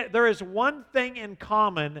 But there is one thing in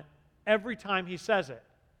common every time he says it.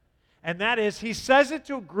 And that is, he says it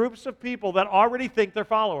to groups of people that already think they're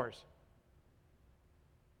followers.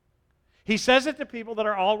 He says it to people that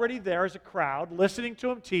are already there as a crowd, listening to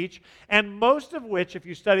him teach, and most of which, if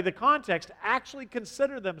you study the context, actually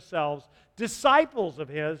consider themselves disciples of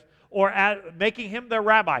his or making him their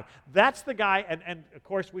rabbi. That's the guy, and of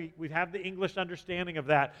course we have the English understanding of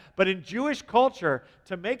that, but in Jewish culture,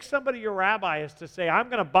 to make somebody your rabbi is to say, I'm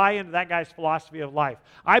going to buy into that guy's philosophy of life.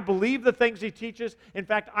 I believe the things he teaches. In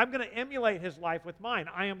fact, I'm going to emulate his life with mine.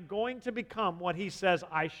 I am going to become what he says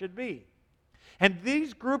I should be. And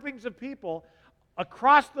these groupings of people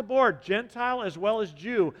across the board, Gentile as well as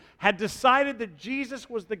Jew, had decided that Jesus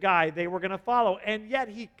was the guy they were going to follow. And yet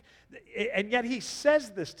he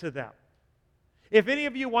says this to them. If any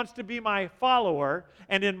of you wants to be my follower,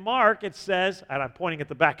 and in Mark it says, and I'm pointing at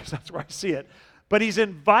the back because that's where I see it, but he's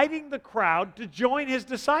inviting the crowd to join his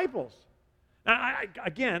disciples. Now,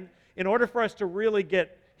 again, in order for us to really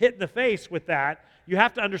get hit in the face with that, you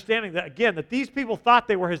have to understand that, again, that these people thought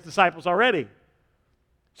they were his disciples already.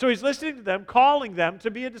 So he's listening to them, calling them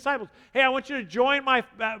to be a disciple. Hey, I want you to join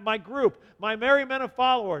my group, my merry men of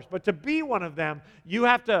followers. But to be one of them, you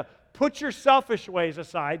have to put your selfish ways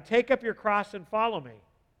aside, take up your cross, and follow me.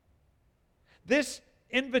 This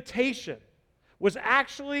invitation was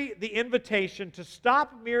actually the invitation to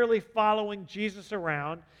stop merely following Jesus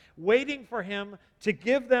around, waiting for him to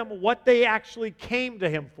give them what they actually came to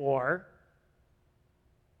him for,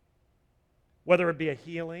 whether it be a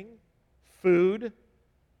healing, food,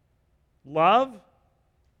 love,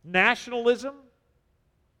 nationalism,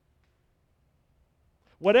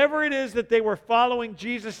 whatever it is that they were following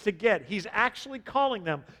Jesus to get, he's actually calling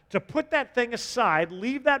them to put that thing aside,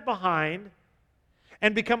 leave that behind,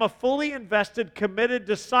 and become a fully invested, committed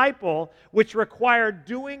disciple, which required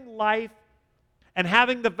doing life and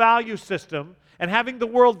having the value system and having the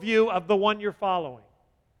worldview of the one you're following.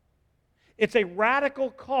 It's a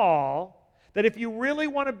radical call that if you really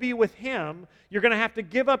want to be with him, you're going to have to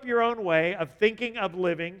give up your own way of thinking, of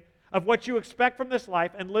living, of what you expect from this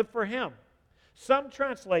life, and live for him. Some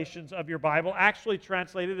translations of your Bible actually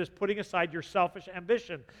translate it as putting aside your selfish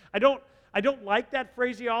ambition. I don't like that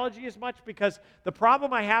phraseology as much because the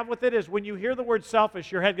problem I have with it is when you hear the word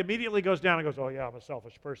selfish, your head immediately goes down and goes, oh yeah, I'm a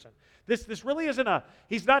selfish person. This really isn't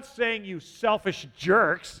he's not saying you selfish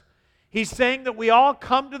jerks. He's saying that we all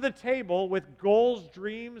come to the table with goals,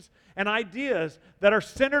 dreams, and ideas that are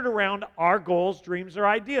centered around our goals, dreams, or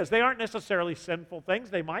ideas. They aren't necessarily sinful things.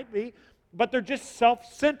 They might be, but they're just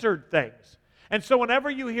self-centered things. And so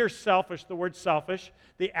whenever you hear selfish, the word selfish,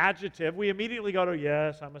 the adjective, we immediately go to,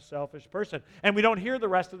 yes, I'm a selfish person. And we don't hear the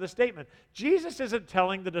rest of the statement. Jesus isn't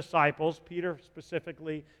telling the disciples, Peter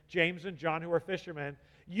specifically, James and John, who are fishermen,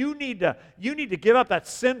 you need to give up that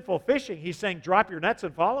sinful fishing. He's saying, drop your nets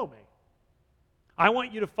and follow me. I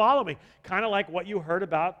want you to follow me, kind of like what you heard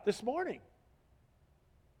about this morning.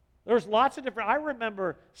 There's lots of different, I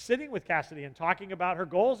remember sitting with Cassidy and talking about her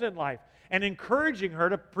goals in life and encouraging her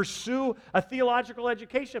to pursue a theological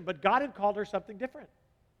education, but God had called her something different.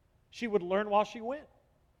 She would learn while she went.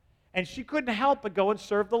 And she couldn't help but go and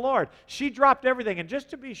serve the Lord. She dropped everything. And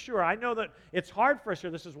just to be sure, I know that it's hard for us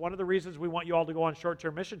here. This is one of the reasons we want you all to go on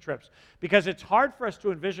short-term mission trips, because it's hard for us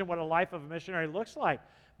to envision what a life of a missionary looks like.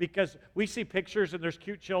 Because we see pictures and there's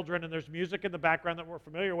cute children and there's music in the background that we're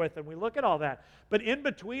familiar with, and we look at all that. But in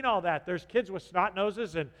between all that, there's kids with snot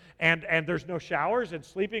noses and there's no showers and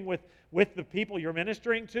sleeping with the people you're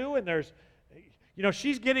ministering to, and there's, you know,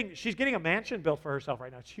 she's getting a mansion built for herself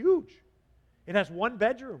right now. It's huge. It has one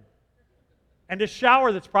bedroom and a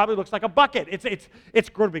shower that probably looks like a bucket. It's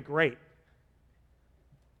going to be great.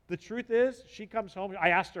 The truth is, she comes home. I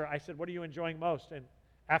asked her, I said, what are you enjoying most? And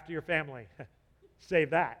after your family.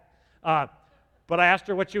 Save that. But I asked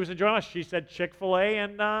her what she was enjoying. She said Chick-fil-A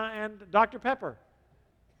and Dr. Pepper.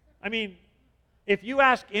 I mean, if you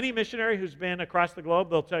ask any missionary who's been across the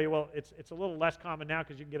globe, they'll tell you, well, it's a little less common now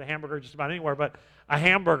because you can get a hamburger just about anywhere, but a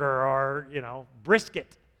hamburger or, you know,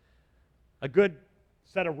 brisket, a good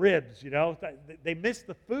set of ribs, you know. They miss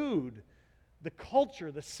the food, the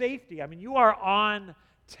culture, the safety. I mean, you are on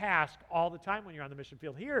task all the time when you're on the mission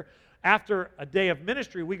field. Here, after a day of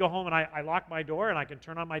ministry, we go home and I lock my door and I can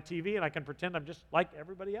turn on my TV and I can pretend I'm just like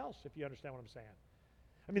everybody else, if you understand what I'm saying.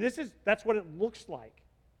 I mean, that's what it looks like.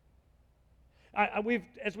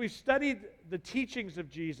 As we've studied the teachings of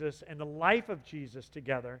Jesus and the life of Jesus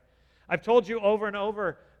together, I've told you over and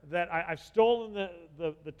over that I've stolen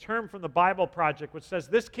the term from the Bible Project, which says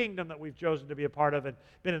this kingdom that we've chosen to be a part of and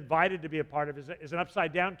been invited to be a part of is an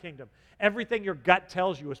upside-down kingdom. Everything your gut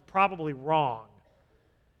tells you is probably wrong.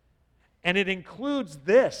 And it includes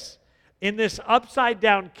this. In this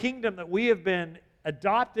upside-down kingdom that we have been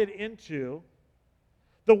adopted into,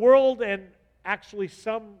 the world and actually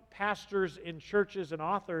some pastors in churches and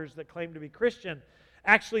authors that claim to be Christian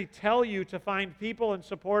actually tell you to find people and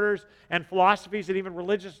supporters and philosophies and even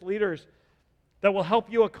religious leaders that will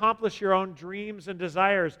help you accomplish your own dreams and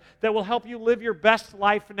desires, that will help you live your best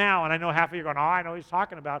life now. And I know half of you are going, oh, I know what he's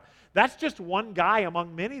talking about. That's just one guy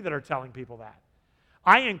among many that are telling people that.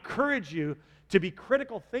 I encourage you to be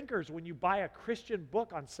critical thinkers when you buy a Christian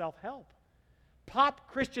book on self-help. Pop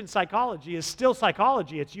Christian psychology is still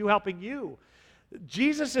psychology. It's you helping you.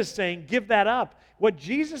 Jesus is saying, give that up. What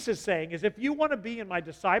Jesus is saying is, if you want to be in my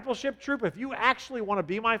discipleship troop, if you actually want to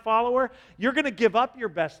be my follower, you're going to give up your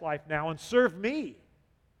best life now and serve me.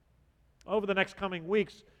 Over the next coming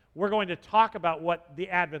weeks, we're going to talk about what the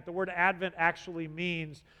Advent, the word Advent actually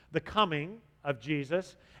means the coming of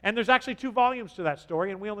Jesus. And there's actually 2 volumes to that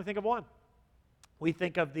story, and we only think of one. We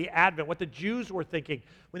think of the Advent, what the Jews were thinking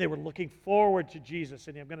when they were looking forward to Jesus.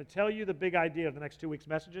 And I'm going to tell you the big idea of the next 2 weeks'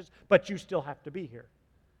 messages, but you still have to be here.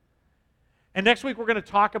 And next week, we're going to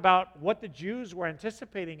talk about what the Jews were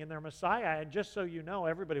anticipating in their Messiah. And just so you know,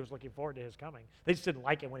 everybody was looking forward to his coming. They just didn't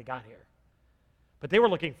like it when he got here. But they were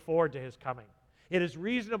looking forward to his coming. It is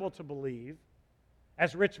reasonable to believe,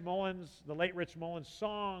 as Rich Mullins, the late Rich Mullins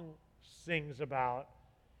song sings about,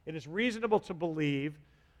 it is reasonable to believe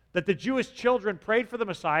that the Jewish children prayed for the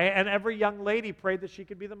Messiah, and every young lady prayed that she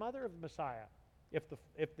could be the mother of the Messiah, if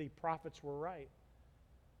the prophets were right.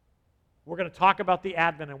 We're going to talk about the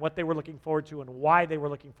Advent and what they were looking forward to and why they were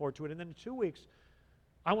looking forward to it. And then in 2 weeks,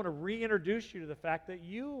 I want to reintroduce you to the fact that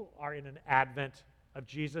you are in an Advent of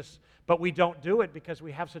Jesus, but we don't do it because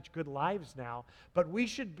we have such good lives now. But we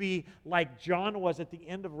should be like John was at the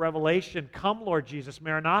end of Revelation, come Lord Jesus,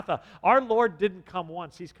 Maranatha. Our Lord didn't come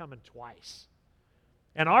once, he's coming twice.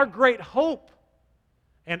 And our great hope,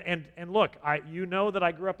 and look, you know that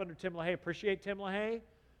I grew up under Tim LaHaye, appreciate Tim LaHaye,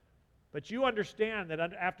 but you understand that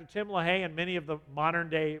after Tim LaHaye and many of the modern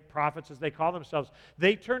day prophets, as they call themselves,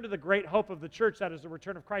 they turned to the great hope of the church, that is the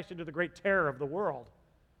return of Christ, into the great terror of the world.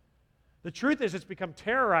 The truth is, it's become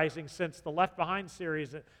terrorizing since the Left Behind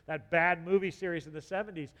series, that bad movie series in the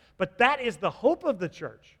 70s, but that is the hope of the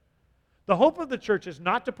church. The hope of the church is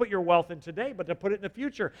not to put your wealth in today, but to put it in the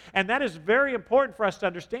future. And that is very important for us to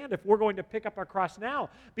understand if we're going to pick up our cross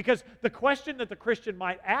now. Because the question that the Christian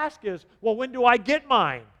might ask is, well, when do I get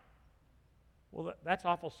mine? Well, that's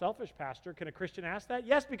awful selfish, Pastor. Can a Christian ask that?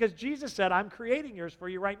 Yes, because Jesus said, I'm creating yours for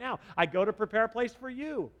you right now. I go to prepare a place for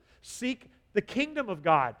you. Seek the kingdom of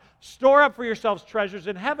God. Store up for yourselves treasures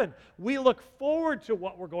in heaven. We look forward to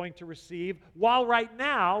what we're going to receive, while right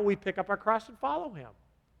now we pick up our cross and follow him.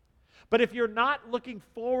 But if you're not looking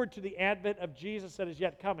forward to the advent of Jesus that is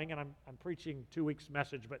yet coming, and I'm preaching 2 weeks'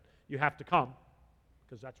 message, but you have to come,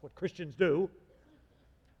 because that's what Christians do.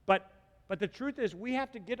 But the truth is, we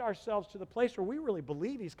have to get ourselves to the place where we really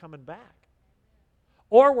believe he's coming back.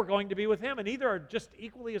 Or we're going to be with him, and either are just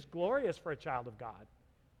equally as glorious for a child of God.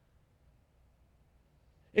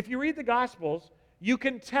 If you read the Gospels, you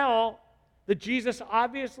can tell that Jesus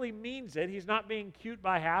obviously means it. He's not being cute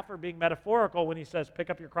by half or being metaphorical when he says, pick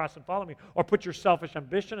up your cross and follow me, or put your selfish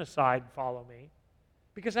ambition aside and follow me,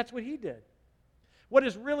 because that's what he did. What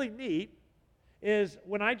is really neat is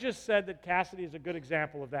when I just said that Cassidy is a good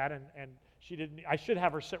example of that, and she didn't, I should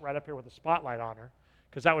have her sit right up here with a spotlight on her,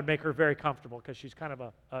 because that would make her very comfortable, because she's kind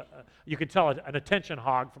of you can tell an attention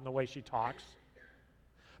hog from the way she talks.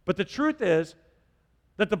 But the truth is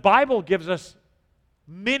that the Bible gives us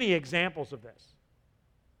many examples of this.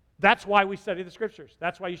 That's why we study the Scriptures.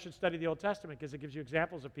 That's why you should study the Old Testament, because it gives you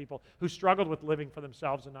examples of people who struggled with living for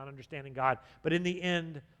themselves and not understanding God, but in the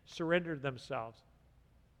end surrendered themselves.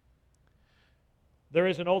 There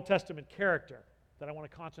is an Old Testament character that I want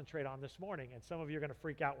to concentrate on this morning, and some of you are going to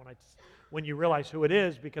freak out when you realize who it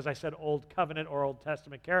is, because I said Old Covenant or Old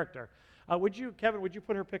Testament character. Kevin, would you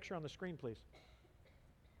put her picture on the screen, please?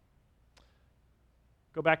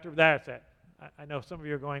 Go back to that. That's it. I know some of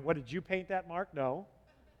you are going, what, did you paint that, Mark? No.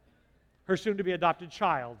 Her soon-to-be adopted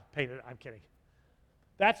child painted it. I'm kidding.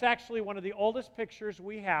 That's actually one of the oldest pictures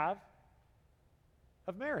we have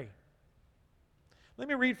of Mary. Let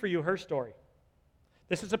me read for you her story.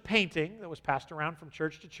 This is a painting that was passed around from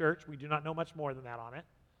church to church. We do not know much more than that on it.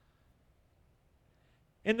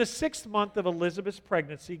 In the 6th month of Elizabeth's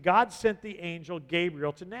pregnancy, God sent the angel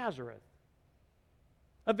Gabriel to Nazareth,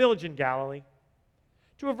 a village in Galilee,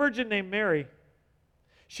 to a virgin named Mary.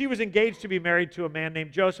 She was engaged to be married to a man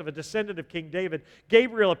named Joseph, a descendant of King David.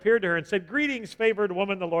 Gabriel appeared to her and said, "Greetings, favored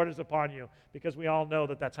woman, the Lord is upon you," because we all know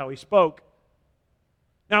that that's how he spoke.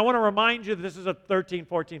 Now, I want to remind you that this is a 13,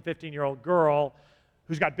 14, 15-year-old girl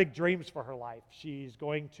who's got big dreams for her life. She's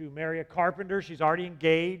going to marry a carpenter. She's already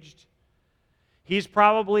engaged. He's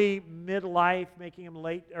probably midlife, making him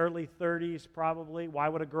early 30s probably. Why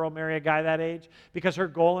would a girl marry a guy that age? Because her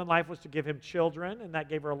goal in life was to give him children, and that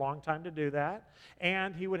gave her a long time to do that.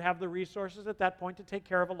 And he would have the resources at that point to take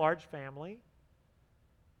care of a large family.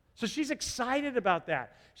 So she's excited about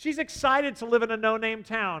that. She's excited to live in a no-name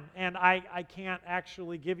town. And I can't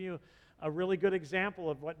actually give you a really good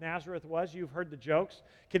example of what Nazareth was. You've heard the jokes.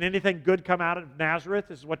 Can anything good come out of Nazareth?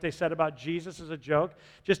 This is what they said about Jesus as a joke.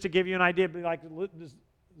 Just to give you an idea, it'd be like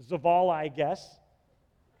Zavala, I guess.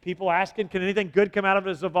 People asking, can anything good come out of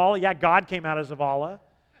a Zavala? Yeah, God came out of Zavala.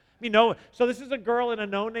 So this is a girl in a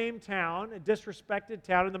no-name town, a disrespected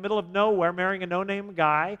town in the middle of nowhere, marrying a no-name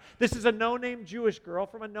guy. This is a no-name Jewish girl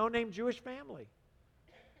from a no-name Jewish family.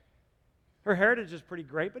 Her heritage is pretty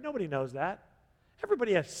great, but nobody knows that.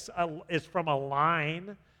 Everybody is from a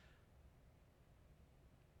line.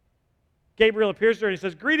 Gabriel appears to her and he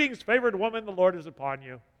says, "Greetings, favored woman, the Lord is upon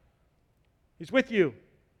you. He's with you."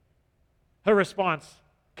 Her response,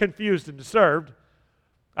 confused and disturbed.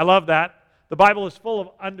 I love that. The Bible is full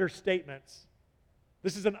of understatements.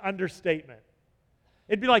 This is an understatement.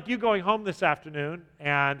 It'd be like you going home this afternoon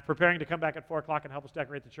and preparing to come back at 4 o'clock and help us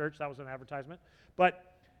decorate the church. That was an advertisement.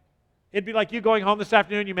 But it'd be like you going home this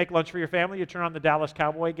afternoon, you make lunch for your family, you turn on the Dallas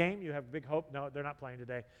Cowboy game, you have big hope. No, they're not playing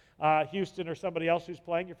today. Houston or somebody else who's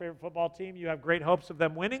playing, your favorite football team, you have great hopes of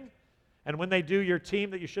them winning. And when they do, your team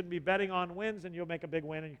that you shouldn't be betting on wins, and you'll make a big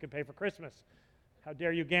win and you can pay for Christmas. How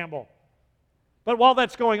dare you gamble? But while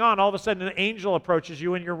that's going on, all of a sudden an angel approaches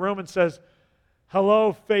you in your room and says,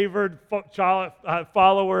 "Hello, favored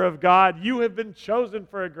follower of God. You have been chosen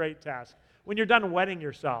for a great task." When you're done wetting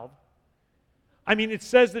yourself. It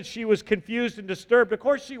says that she was confused and disturbed. Of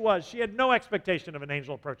course she was. She had no expectation of an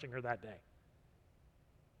angel approaching her that day.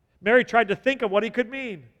 Mary tried to think of what he could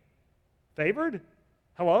mean. Favored?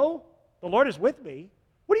 Hello? The Lord is with me.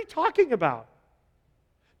 What are you talking about?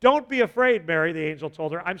 "Don't be afraid, Mary," the angel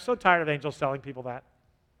told her. I'm so tired of angels telling people that.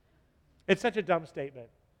 It's such a dumb statement.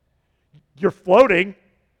 You're floating.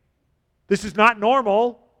 This is not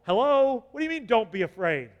normal. Hello? What do you mean, don't be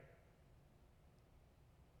afraid?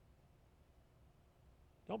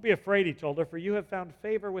 "Don't be afraid," he told her, "for you have found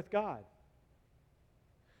favor with God.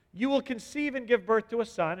 You will conceive and give birth to a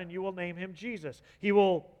son, and you will name him Jesus. He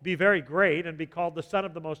will be very great and be called the Son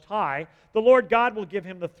of the Most High. The Lord God will give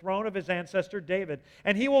him the throne of his ancestor David,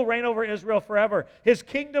 and he will reign over Israel forever. His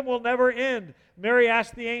kingdom will never end." Mary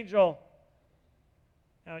asked the angel.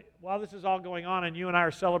 Now, while this is all going on and you and I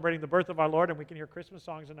are celebrating the birth of our Lord and we can hear Christmas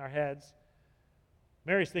songs in our heads,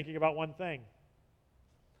 Mary's thinking about one thing.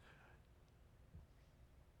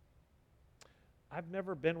 "I've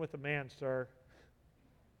never been with a man, sir.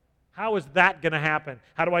 How is that going to happen?"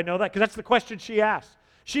 How do I know that? Because that's the question she asked.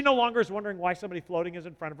 She no longer is wondering why somebody floating is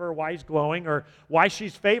in front of her, or why he's glowing, or why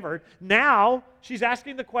she's favored. Now she's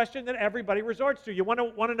asking the question that everybody resorts to. You want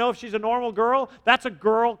to know if she's a normal girl? That's a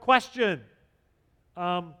girl question.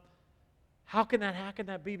 How can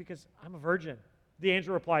that be? Because I'm a virgin. The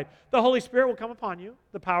angel replied, "The Holy Spirit will come upon you.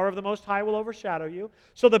 The power of the Most High will overshadow you.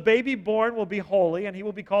 So the baby born will be holy, and he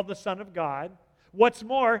will be called the Son of God. What's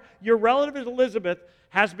more, your relative Elizabeth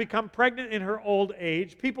has become pregnant in her old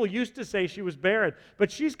age. People used to say she was barren,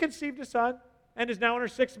 but she's conceived a son and is now in her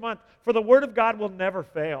 6th month, for the word of God will never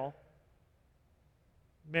fail."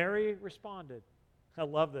 Mary responded, I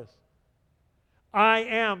love this, "I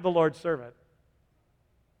am the Lord's servant.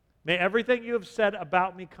 May everything you have said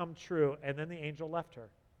about me come true." And then the angel left her.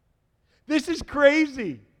 This is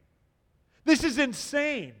crazy. This is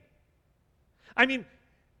insane.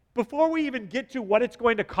 Before we even get to what it's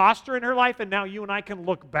going to cost her in her life, and now you and I can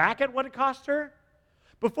look back at what it cost her,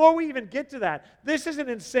 before we even get to that, this is an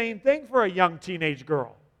insane thing for a young teenage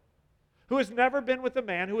girl who has never been with a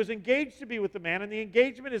man, who is engaged to be with a man, and the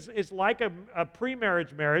engagement is like a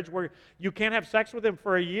pre-marriage marriage where you can't have sex with him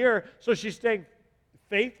for a year, so she's staying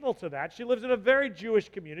faithful to that. She lives in a very Jewish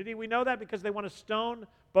community. We know that because they want to stone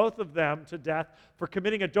both of them to death for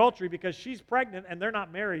committing adultery because she's pregnant and they're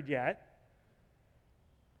not married yet.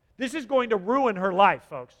 This is going to ruin her life,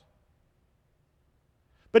 folks.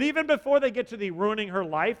 But even before they get to the ruining her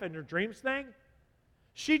life and her dreams thing,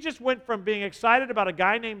 she just went from being excited about a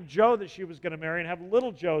guy named Joe that she was going to marry and have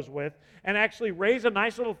little Joes with, and actually raise a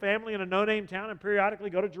nice little family in a no-name town and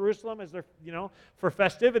periodically go to Jerusalem as they're, for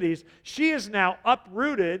festivities. She is now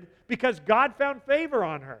uprooted because God found favor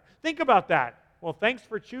on her. Think about that. Well, thanks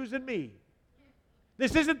for choosing me.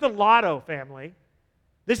 This isn't the lotto, family.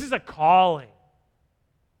 This is a calling.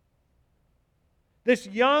 This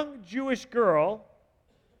young Jewish girl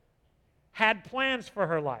had plans for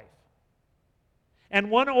her life.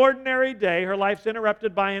 And one ordinary day, her life's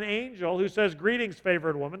interrupted by an angel who says, "Greetings,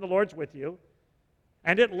 favored woman, the Lord's with you."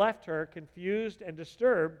 And it left her confused and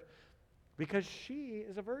disturbed because she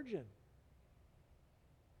is a virgin.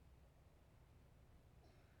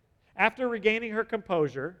 After regaining her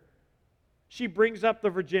composure, she brings up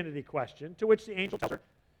the virginity question, to which the angel tells her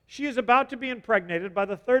she is about to be impregnated by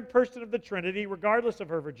the third person of the Trinity, regardless of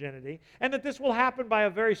her virginity, and that this will happen by the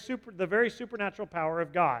very supernatural power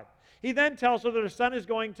of God. He then tells her that her son is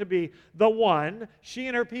going to be the one she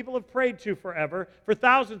and her people have prayed to forever, for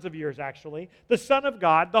thousands of years actually, the Son of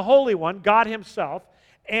God, the Holy One, God Himself,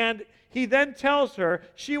 And he then tells her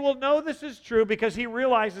she will know this is true because he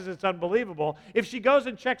realizes it's unbelievable if she goes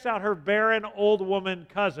and checks out her barren old woman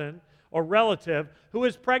cousin or relative who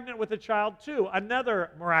is pregnant with a child too,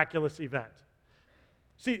 another miraculous event.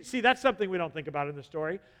 See, that's something we don't think about in the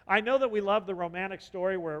story. I know that we love the romantic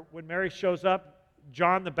story where when Mary shows up,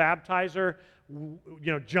 John the Baptizer,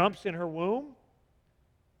 jumps in her womb.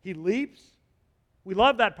 He leaps. We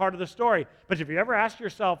love that part of the story. But have you ever asked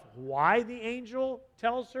yourself why the angel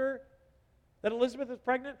tells her that Elizabeth is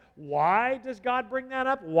pregnant? Why does God bring that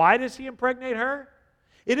up? Why does he impregnate her?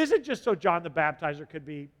 It isn't just so John the Baptizer could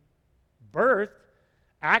be birthed.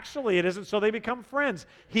 Actually, it isn't so they become friends.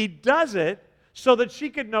 He does it so that she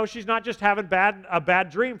could know she's not just having a bad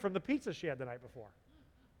dream from the pizza she had the night before.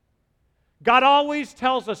 God always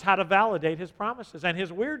tells us how to validate his promises and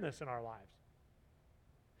his weirdness in our lives.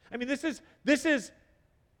 I mean, this is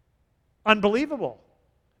unbelievable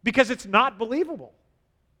because it's not believable.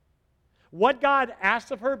 What God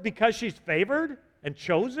asks of her because she's favored and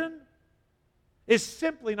chosen is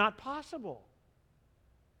simply not possible.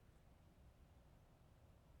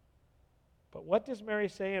 But what does Mary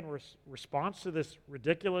say in response to this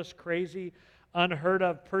ridiculous, crazy, unheard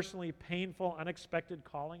of, personally painful, unexpected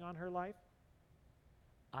calling on her life?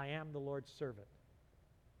 I am the Lord's servant.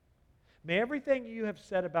 May everything you have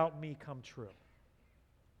said about me come true.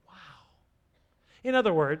 Wow. In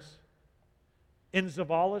other words, in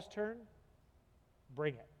Zavala's turn,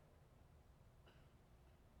 bring it.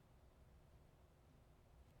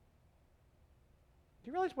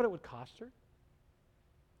 Do you realize what it would cost her?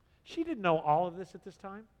 She didn't know all of this at this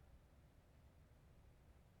time.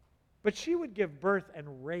 But she would give birth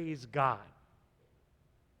and raise God.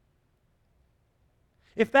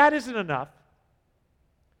 If that isn't enough,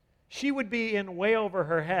 she would be in way over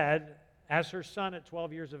her head as her son at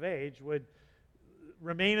 12 years of age would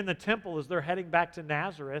remain in the temple as they're heading back to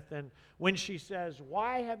Nazareth. And when she says,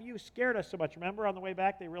 "Why have you scared us so much?" Remember on the way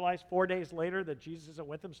back, they realize 4 days later that Jesus isn't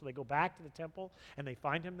with them, so they go back to the temple and they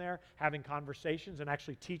find him there having conversations and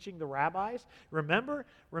actually teaching the rabbis. Remember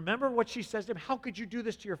what she says to him, "How could you do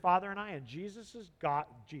this to your father and I?" And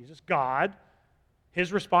God,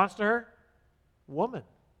 his response to her, "Woman,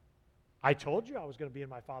 I told you I was going to be in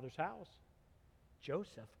my father's house.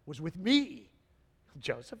 Joseph was with me.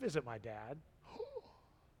 Joseph isn't my dad."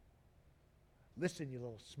 Listen, you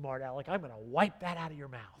little smart aleck, I'm going to wipe that out of your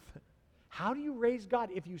mouth. How do you raise God?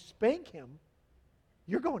 If you spank him,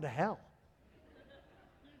 you're going to hell.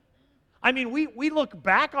 I mean, we look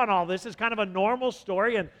back on all this as kind of a normal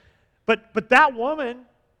story, but that woman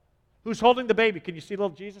who's holding the baby, can you see little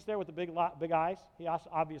Jesus there with the big eyes? He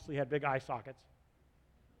obviously had big eye sockets.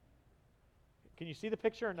 Can you see the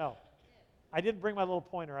picture or no? I didn't bring my little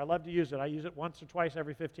pointer. I love to use it. I use it once or twice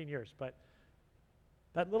every 15 years, but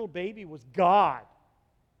that little baby was God.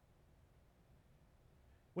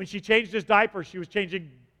 When she changed his diaper, she was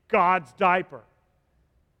changing God's diaper.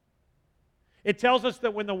 It tells us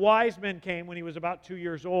that when the wise men came, when he was about 2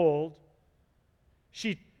 years old,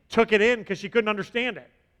 she took it in because she couldn't understand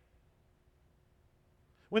it.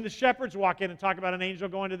 When the shepherds walk in and talk about an angel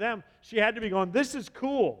going to them, she had to be going, "This is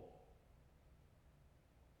cool."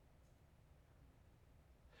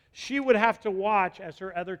 She would have to watch as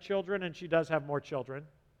her other children, and she does have more children,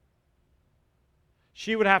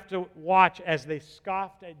 she would have to watch as they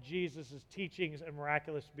scoffed at Jesus' teachings and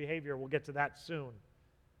miraculous behavior. We'll get to that soon.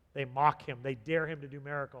 They mock him. They dare him to do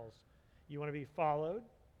miracles. You want to be followed?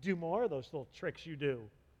 Do more of those little tricks you do.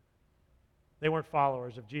 They weren't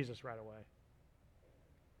followers of Jesus right away.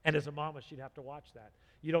 And as a mama, she'd have to watch that.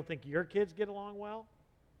 You don't think your kids get along well?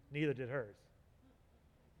 Neither did hers.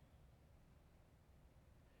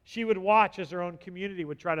 She would watch as her own community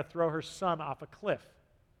would try to throw her son off a cliff.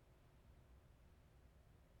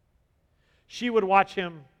 She would watch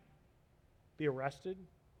him be arrested,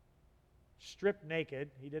 stripped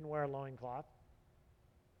naked, he didn't wear a loincloth,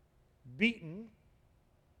 beaten,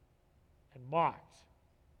 and mocked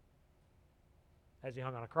as he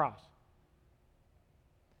hung on a cross.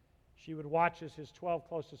 She would watch as his 12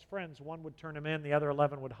 closest friends, one would turn him in, the other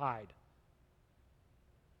 11 would hide.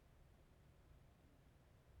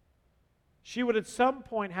 She would at some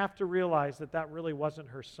point have to realize that that really wasn't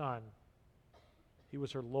her son. He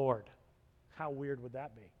was her Lord. How weird would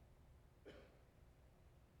that be?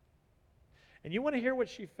 And you want to hear what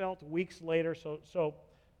she felt weeks later, so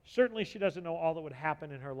certainly she doesn't know all that would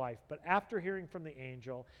happen in her life. But after hearing from the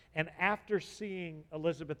angel and after seeing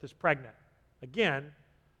Elizabeth is pregnant, again,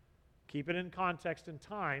 keep it in context and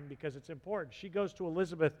time because it's important. She goes to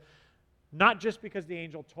Elizabeth not just because the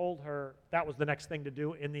angel told her that was the next thing to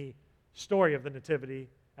do in the story of the Nativity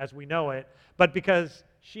as we know it, but because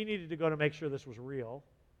she needed to go to make sure this was real.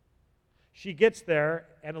 She gets there,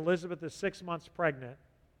 and Elizabeth is 6 months pregnant.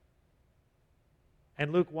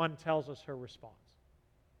 And Luke 1 tells us her response.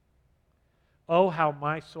 Oh, how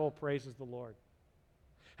my soul praises the Lord.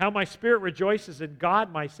 How my spirit rejoices in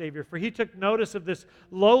God, my Savior, for he took notice of this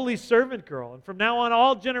lowly servant girl. And from now on,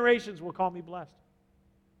 all generations will call me blessed.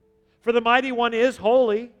 For the Mighty One is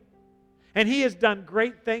holy, and he has done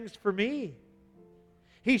great things for me.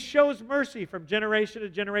 He shows mercy from generation to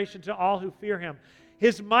generation to all who fear him.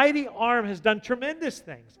 His mighty arm has done tremendous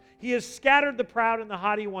things. He has scattered the proud and the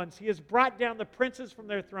haughty ones. He has brought down the princes from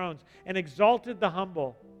their thrones and exalted the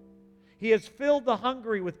humble. He has filled the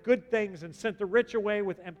hungry with good things and sent the rich away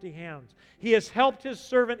with empty hands. He has helped his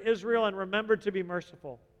servant Israel and remembered to be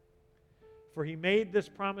merciful. For he made this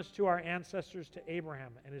promise to our ancestors, to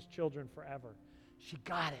Abraham and his children forever. She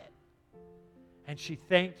got it. And she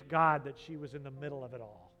thanked God that she was in the middle of it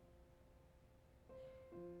all.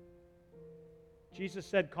 Jesus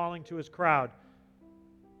said, calling to his crowd,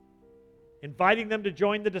 inviting them to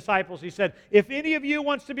join the disciples, he said, if any of you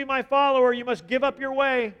wants to be my follower, you must give up your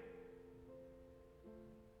way.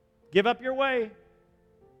 Give up your way.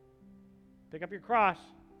 Pick up your cross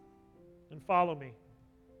and follow me.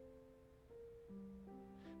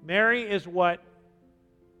 Mary is what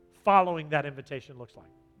following that invitation looks like.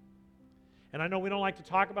 And I know we don't like to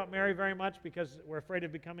talk about Mary very much because we're afraid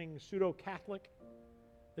of becoming pseudo-Catholic.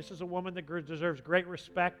 This is a woman that deserves great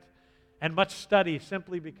respect and much study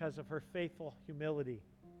simply because of her faithful humility.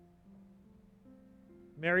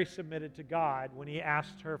 Mary submitted to God when he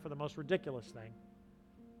asked her for the most ridiculous thing,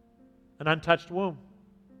 an untouched womb.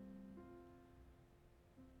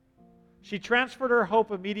 She transferred her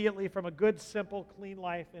hope immediately from a good, simple, clean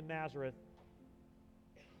life in Nazareth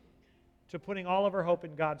to putting all of her hope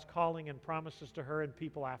in God's calling and promises to her and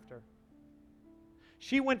people after.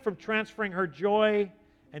 She went from transferring her joy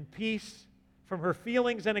and peace from her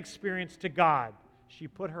feelings and experience to God. She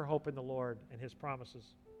put her hope in the Lord and his promises.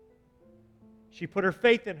 She put her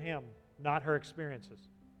faith in him, not her experiences.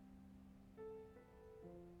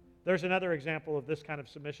 There's another example of this kind of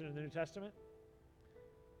submission in the New Testament.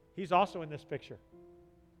 He's also in this picture.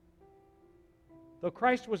 Though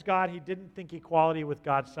Christ was God, he didn't think equality with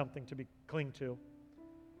God something to cling to.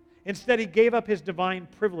 Instead, he gave up his divine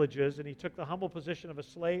privileges and he took the humble position of a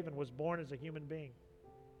slave and was born as a human being.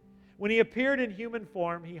 When he appeared in human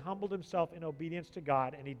form, he humbled himself in obedience to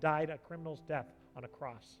God and he died a criminal's death on a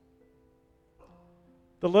cross.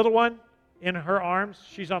 The little one in her arms,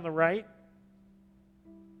 she's on the right.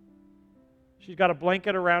 She's got a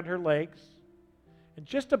blanket around her legs. And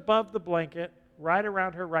just above the blanket, right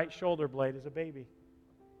around her right shoulder blade, is a baby.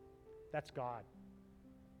 That's God.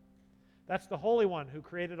 That's the Holy One who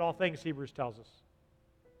created all things, Hebrews tells us.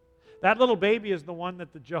 That little baby is the one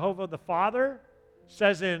that the Jehovah the Father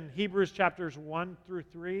says in Hebrews chapters 1 through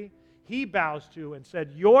 3, he bows to and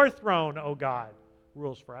said, your throne, O God,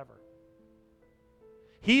 rules forever.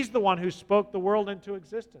 He's the one who spoke the world into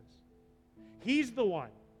existence. He's the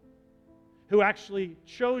one who actually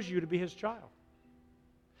chose you to be his child.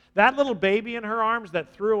 That little baby in her arms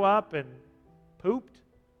that threw up and pooped,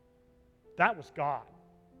 that was God.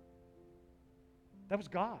 That was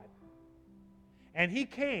God. And he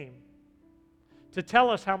came to tell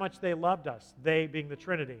us how much they loved us, they being the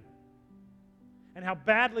Trinity, and how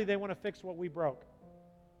badly they want to fix what we broke.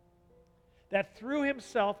 That through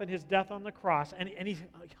himself and his death on the cross, and he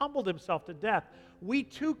humbled himself to death, we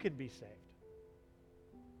too can be saved.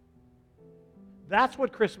 That's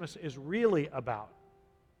what Christmas is really about.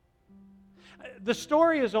 The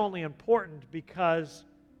story is only important because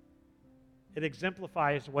it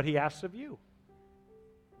exemplifies what he asks of you.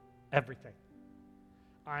 Everything.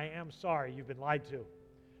 I am sorry you've been lied to.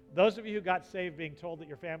 Those of you who got saved being told that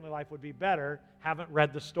your family life would be better haven't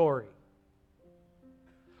read the story.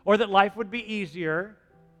 Or that life would be easier,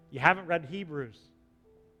 you haven't read Hebrews.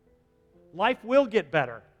 Life will get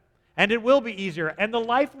better, and it will be easier. And the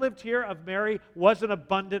life lived here of Mary was an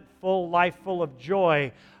abundant, full life full of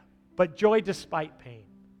joy, but joy despite pain,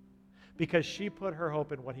 because she put her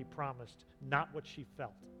hope in what he promised, not what she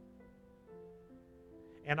felt.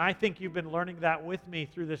 And I think you've been learning that with me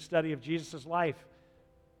through this study of Jesus' life.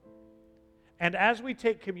 And as we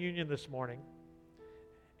take communion this morning,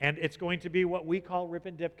 and it's going to be what we call rip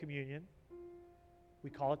and dip communion. We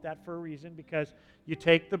call it that for a reason, because you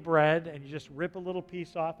take the bread and you just rip a little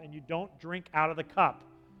piece off and you don't drink out of the cup.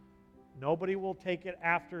 Nobody will take it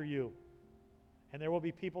after you. And there will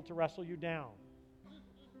be people to wrestle you down.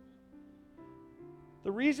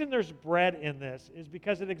 The reason there's bread in this is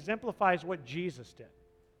because it exemplifies what Jesus did.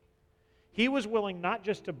 He was willing not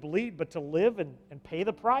just to bleed, but to live and pay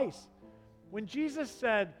the price. When Jesus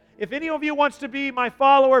said, if any of you wants to be my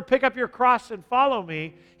follower, pick up your cross and follow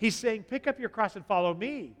me. He's saying, pick up your cross and follow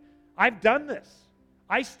me. I've done this.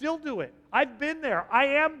 I still do it. I've been there. I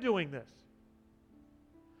am doing this.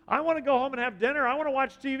 I want to go home and have dinner. I want to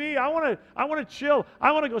watch TV. I want to chill.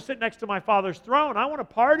 I want to go sit next to my Father's throne. I want to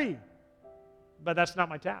party. But that's not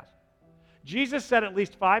my task. Jesus said at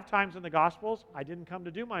least 5 times in the Gospels, I didn't come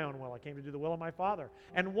to do my own will. I came to do the will of my Father.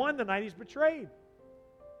 And one the night he's betrayed.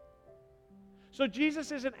 So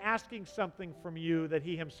Jesus isn't asking something from you that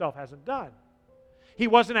he himself hasn't done. He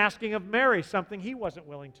wasn't asking of Mary something he wasn't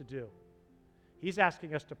willing to do. He's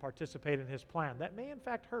asking us to participate in his plan. That may in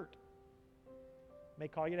fact hurt. May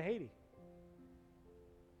call you to Haiti.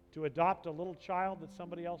 To adopt a little child that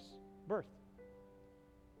somebody else birthed.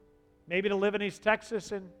 Maybe to live in East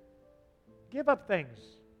Texas and give up things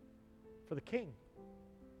for the king.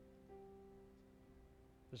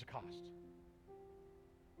 There's a cost.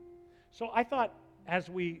 So I thought as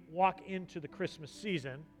we walk into the Christmas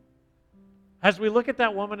season, as we look at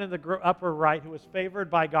that woman in the upper right who was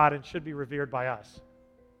favored by God and should be revered by us,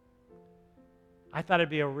 I thought it'd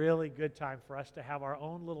be a really good time for us to have our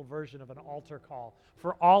own little version of an altar call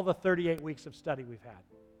for all the 38 weeks of study we've had.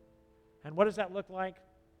 And what does that look like?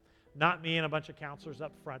 Not me and a bunch of counselors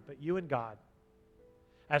up front, but you and God.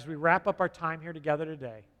 As we wrap up our time here together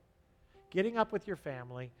today, getting up with your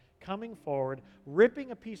family, coming forward,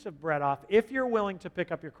 ripping a piece of bread off, if you're willing to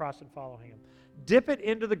pick up your cross and follow him, dip it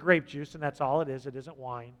into the grape juice, and that's all it isn't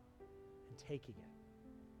wine, and taking it.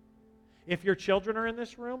 If your children are in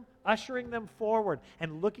this room, ushering them forward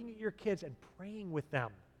and looking at your kids and praying with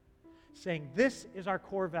them, saying, this is our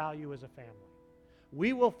core value as a family.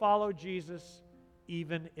 We will follow Jesus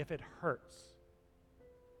even if it hurts.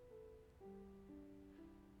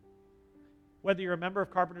 Whether you're a member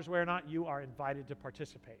of Carpenter's Way or not, you are invited to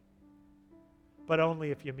participate, but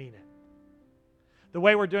only if you mean it. The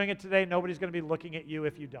way we're doing it today, nobody's going to be looking at you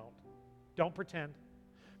if you don't. Don't pretend.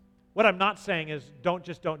 What I'm not saying is don't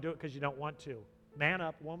do it because you don't want to. Man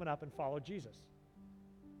up, woman up, and follow Jesus.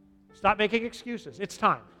 Stop making excuses. It's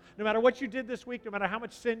time. No matter what you did this week, no matter how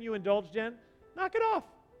much sin you indulged in, knock it off.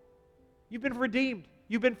 You've been redeemed.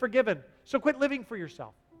 You've been forgiven. So quit living for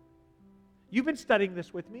yourself. You've been studying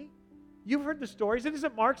this with me. You've heard the stories. It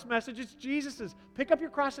isn't Mark's message, it's Jesus's. Pick up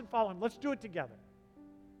your cross and follow him. Let's do it together.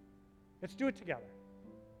 Let's do it together.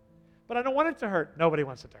 But I don't want it to hurt. Nobody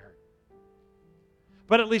wants it to hurt.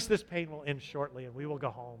 But at least this pain will end shortly and we will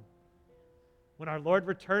go home. When our Lord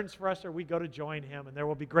returns for us or we go to join him, and there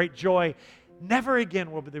will be great joy. Never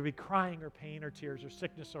again will there be crying or pain or tears or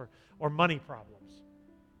sickness or money problems.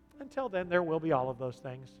 Until then, there will be all of those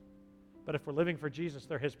things. But if we're living for Jesus,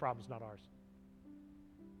 they're his problems, not ours.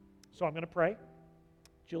 So I'm going to pray.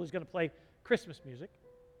 Julie's going to play Christmas music.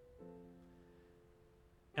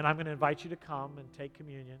 And I'm going to invite you to come and take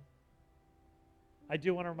communion. I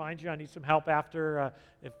do want to remind you, I need some help after.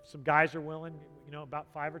 If some guys are willing, about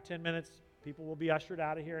 5 or 10 minutes, people will be ushered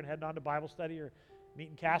out of here and heading on to Bible study or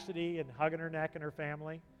meeting Cassidy and hugging her neck and her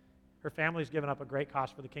family. Her family's given up a great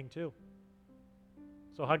cause for the King too.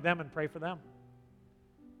 So hug them and pray for them.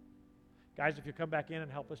 Guys, if you come back in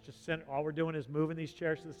and help us, just send. All we're doing is moving these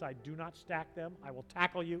chairs to the side. Do not stack them. I will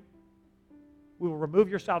tackle you. We will remove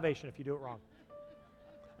your salvation if you do it wrong.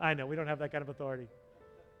 I know, we don't have that kind of authority.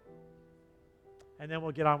 And then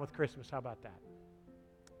we'll get on with Christmas. How about that?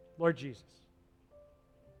 Lord Jesus,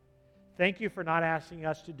 thank you for not asking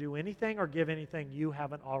us to do anything or give anything you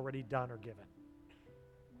haven't already done or given.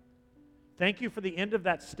 Thank you for the end of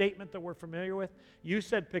that statement that we're familiar with. You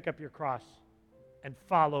said, pick up your cross and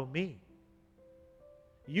follow me.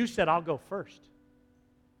 You said, I'll go first.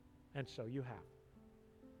 And so you have.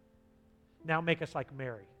 Now make us like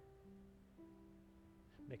Mary.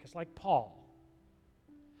 Make us like Paul.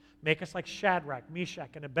 Make us like Shadrach,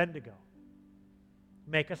 Meshach, and Abednego.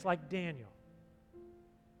 Make us like Daniel.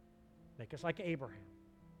 Make us like Abraham.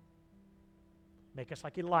 Make us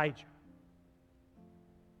like Elijah.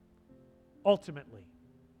 Ultimately,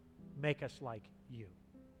 make us like you.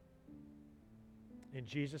 In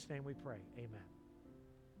Jesus' name we pray. Amen.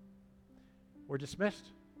 We're dismissed.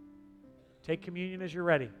 Take communion as you're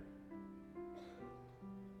ready.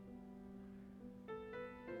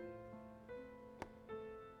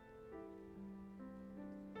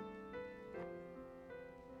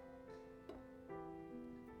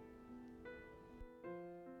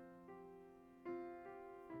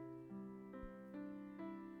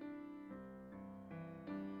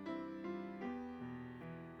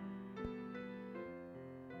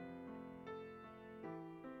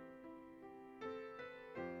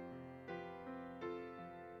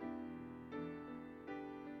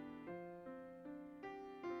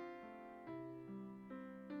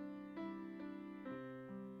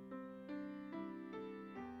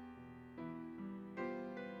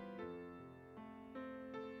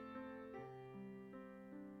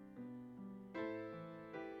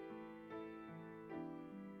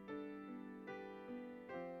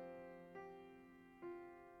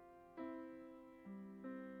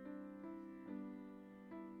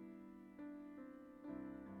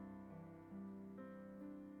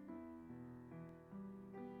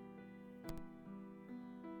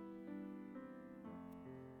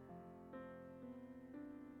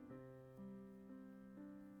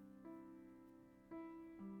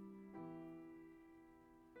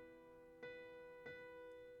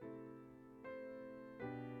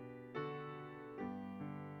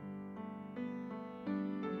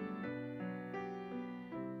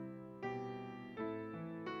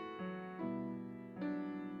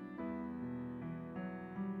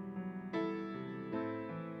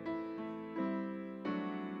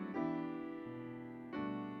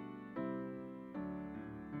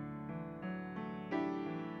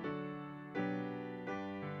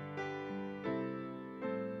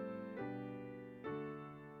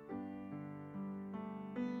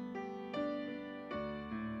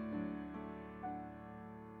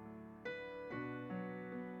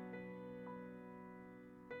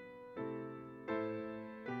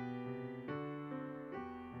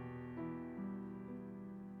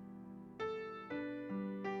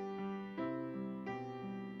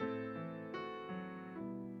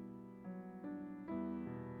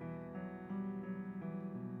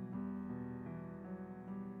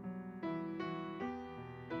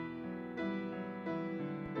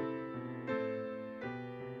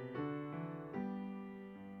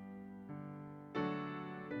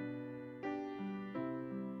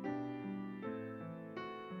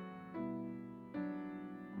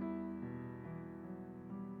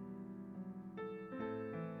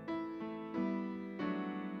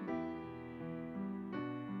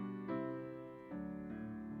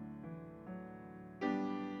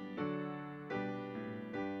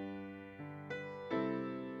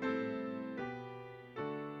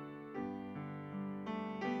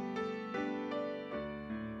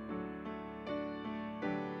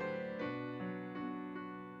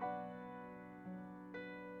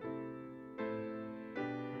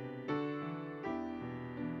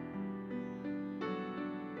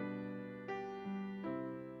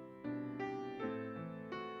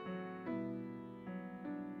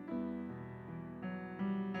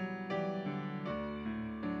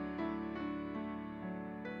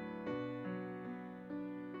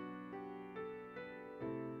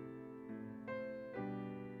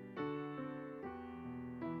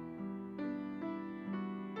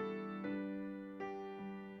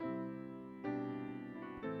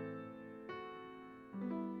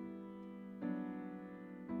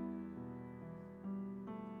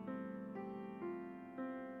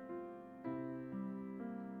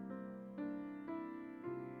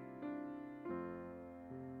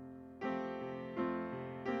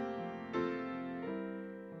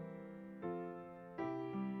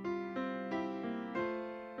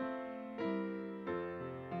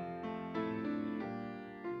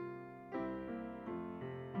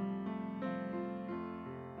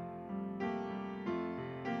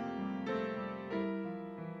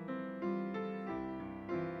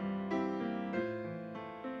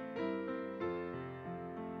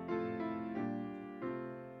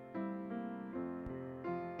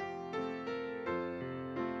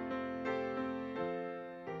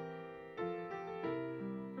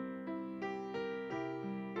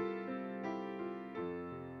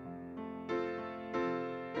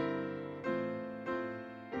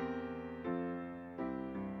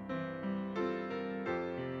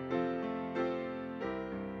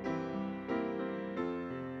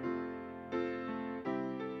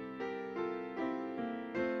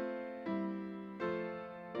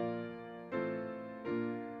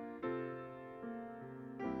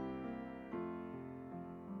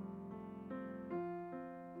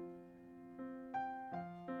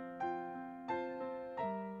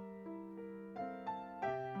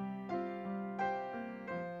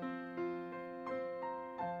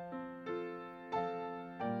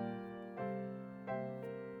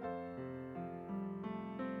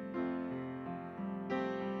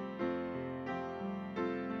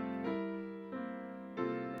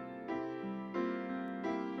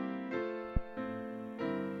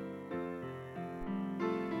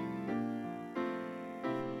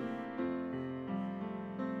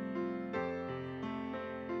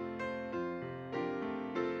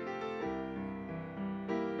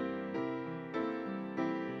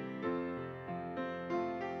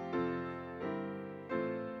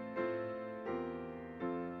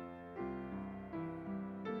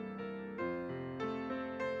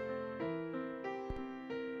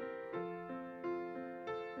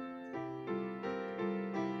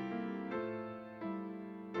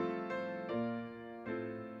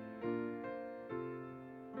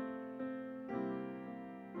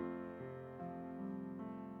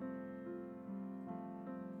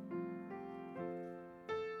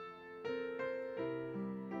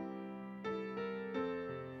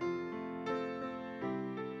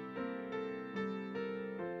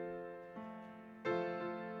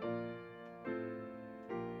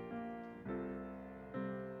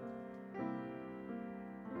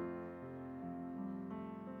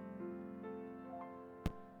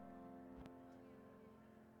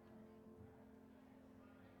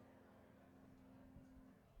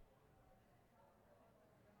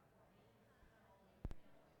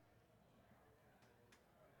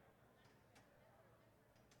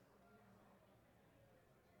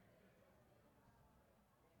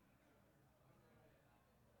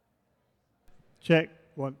 Check.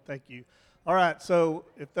 One. Thank you. All right. So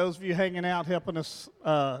if those of you hanging out helping us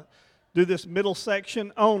do this middle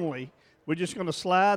section only, we're just going to slide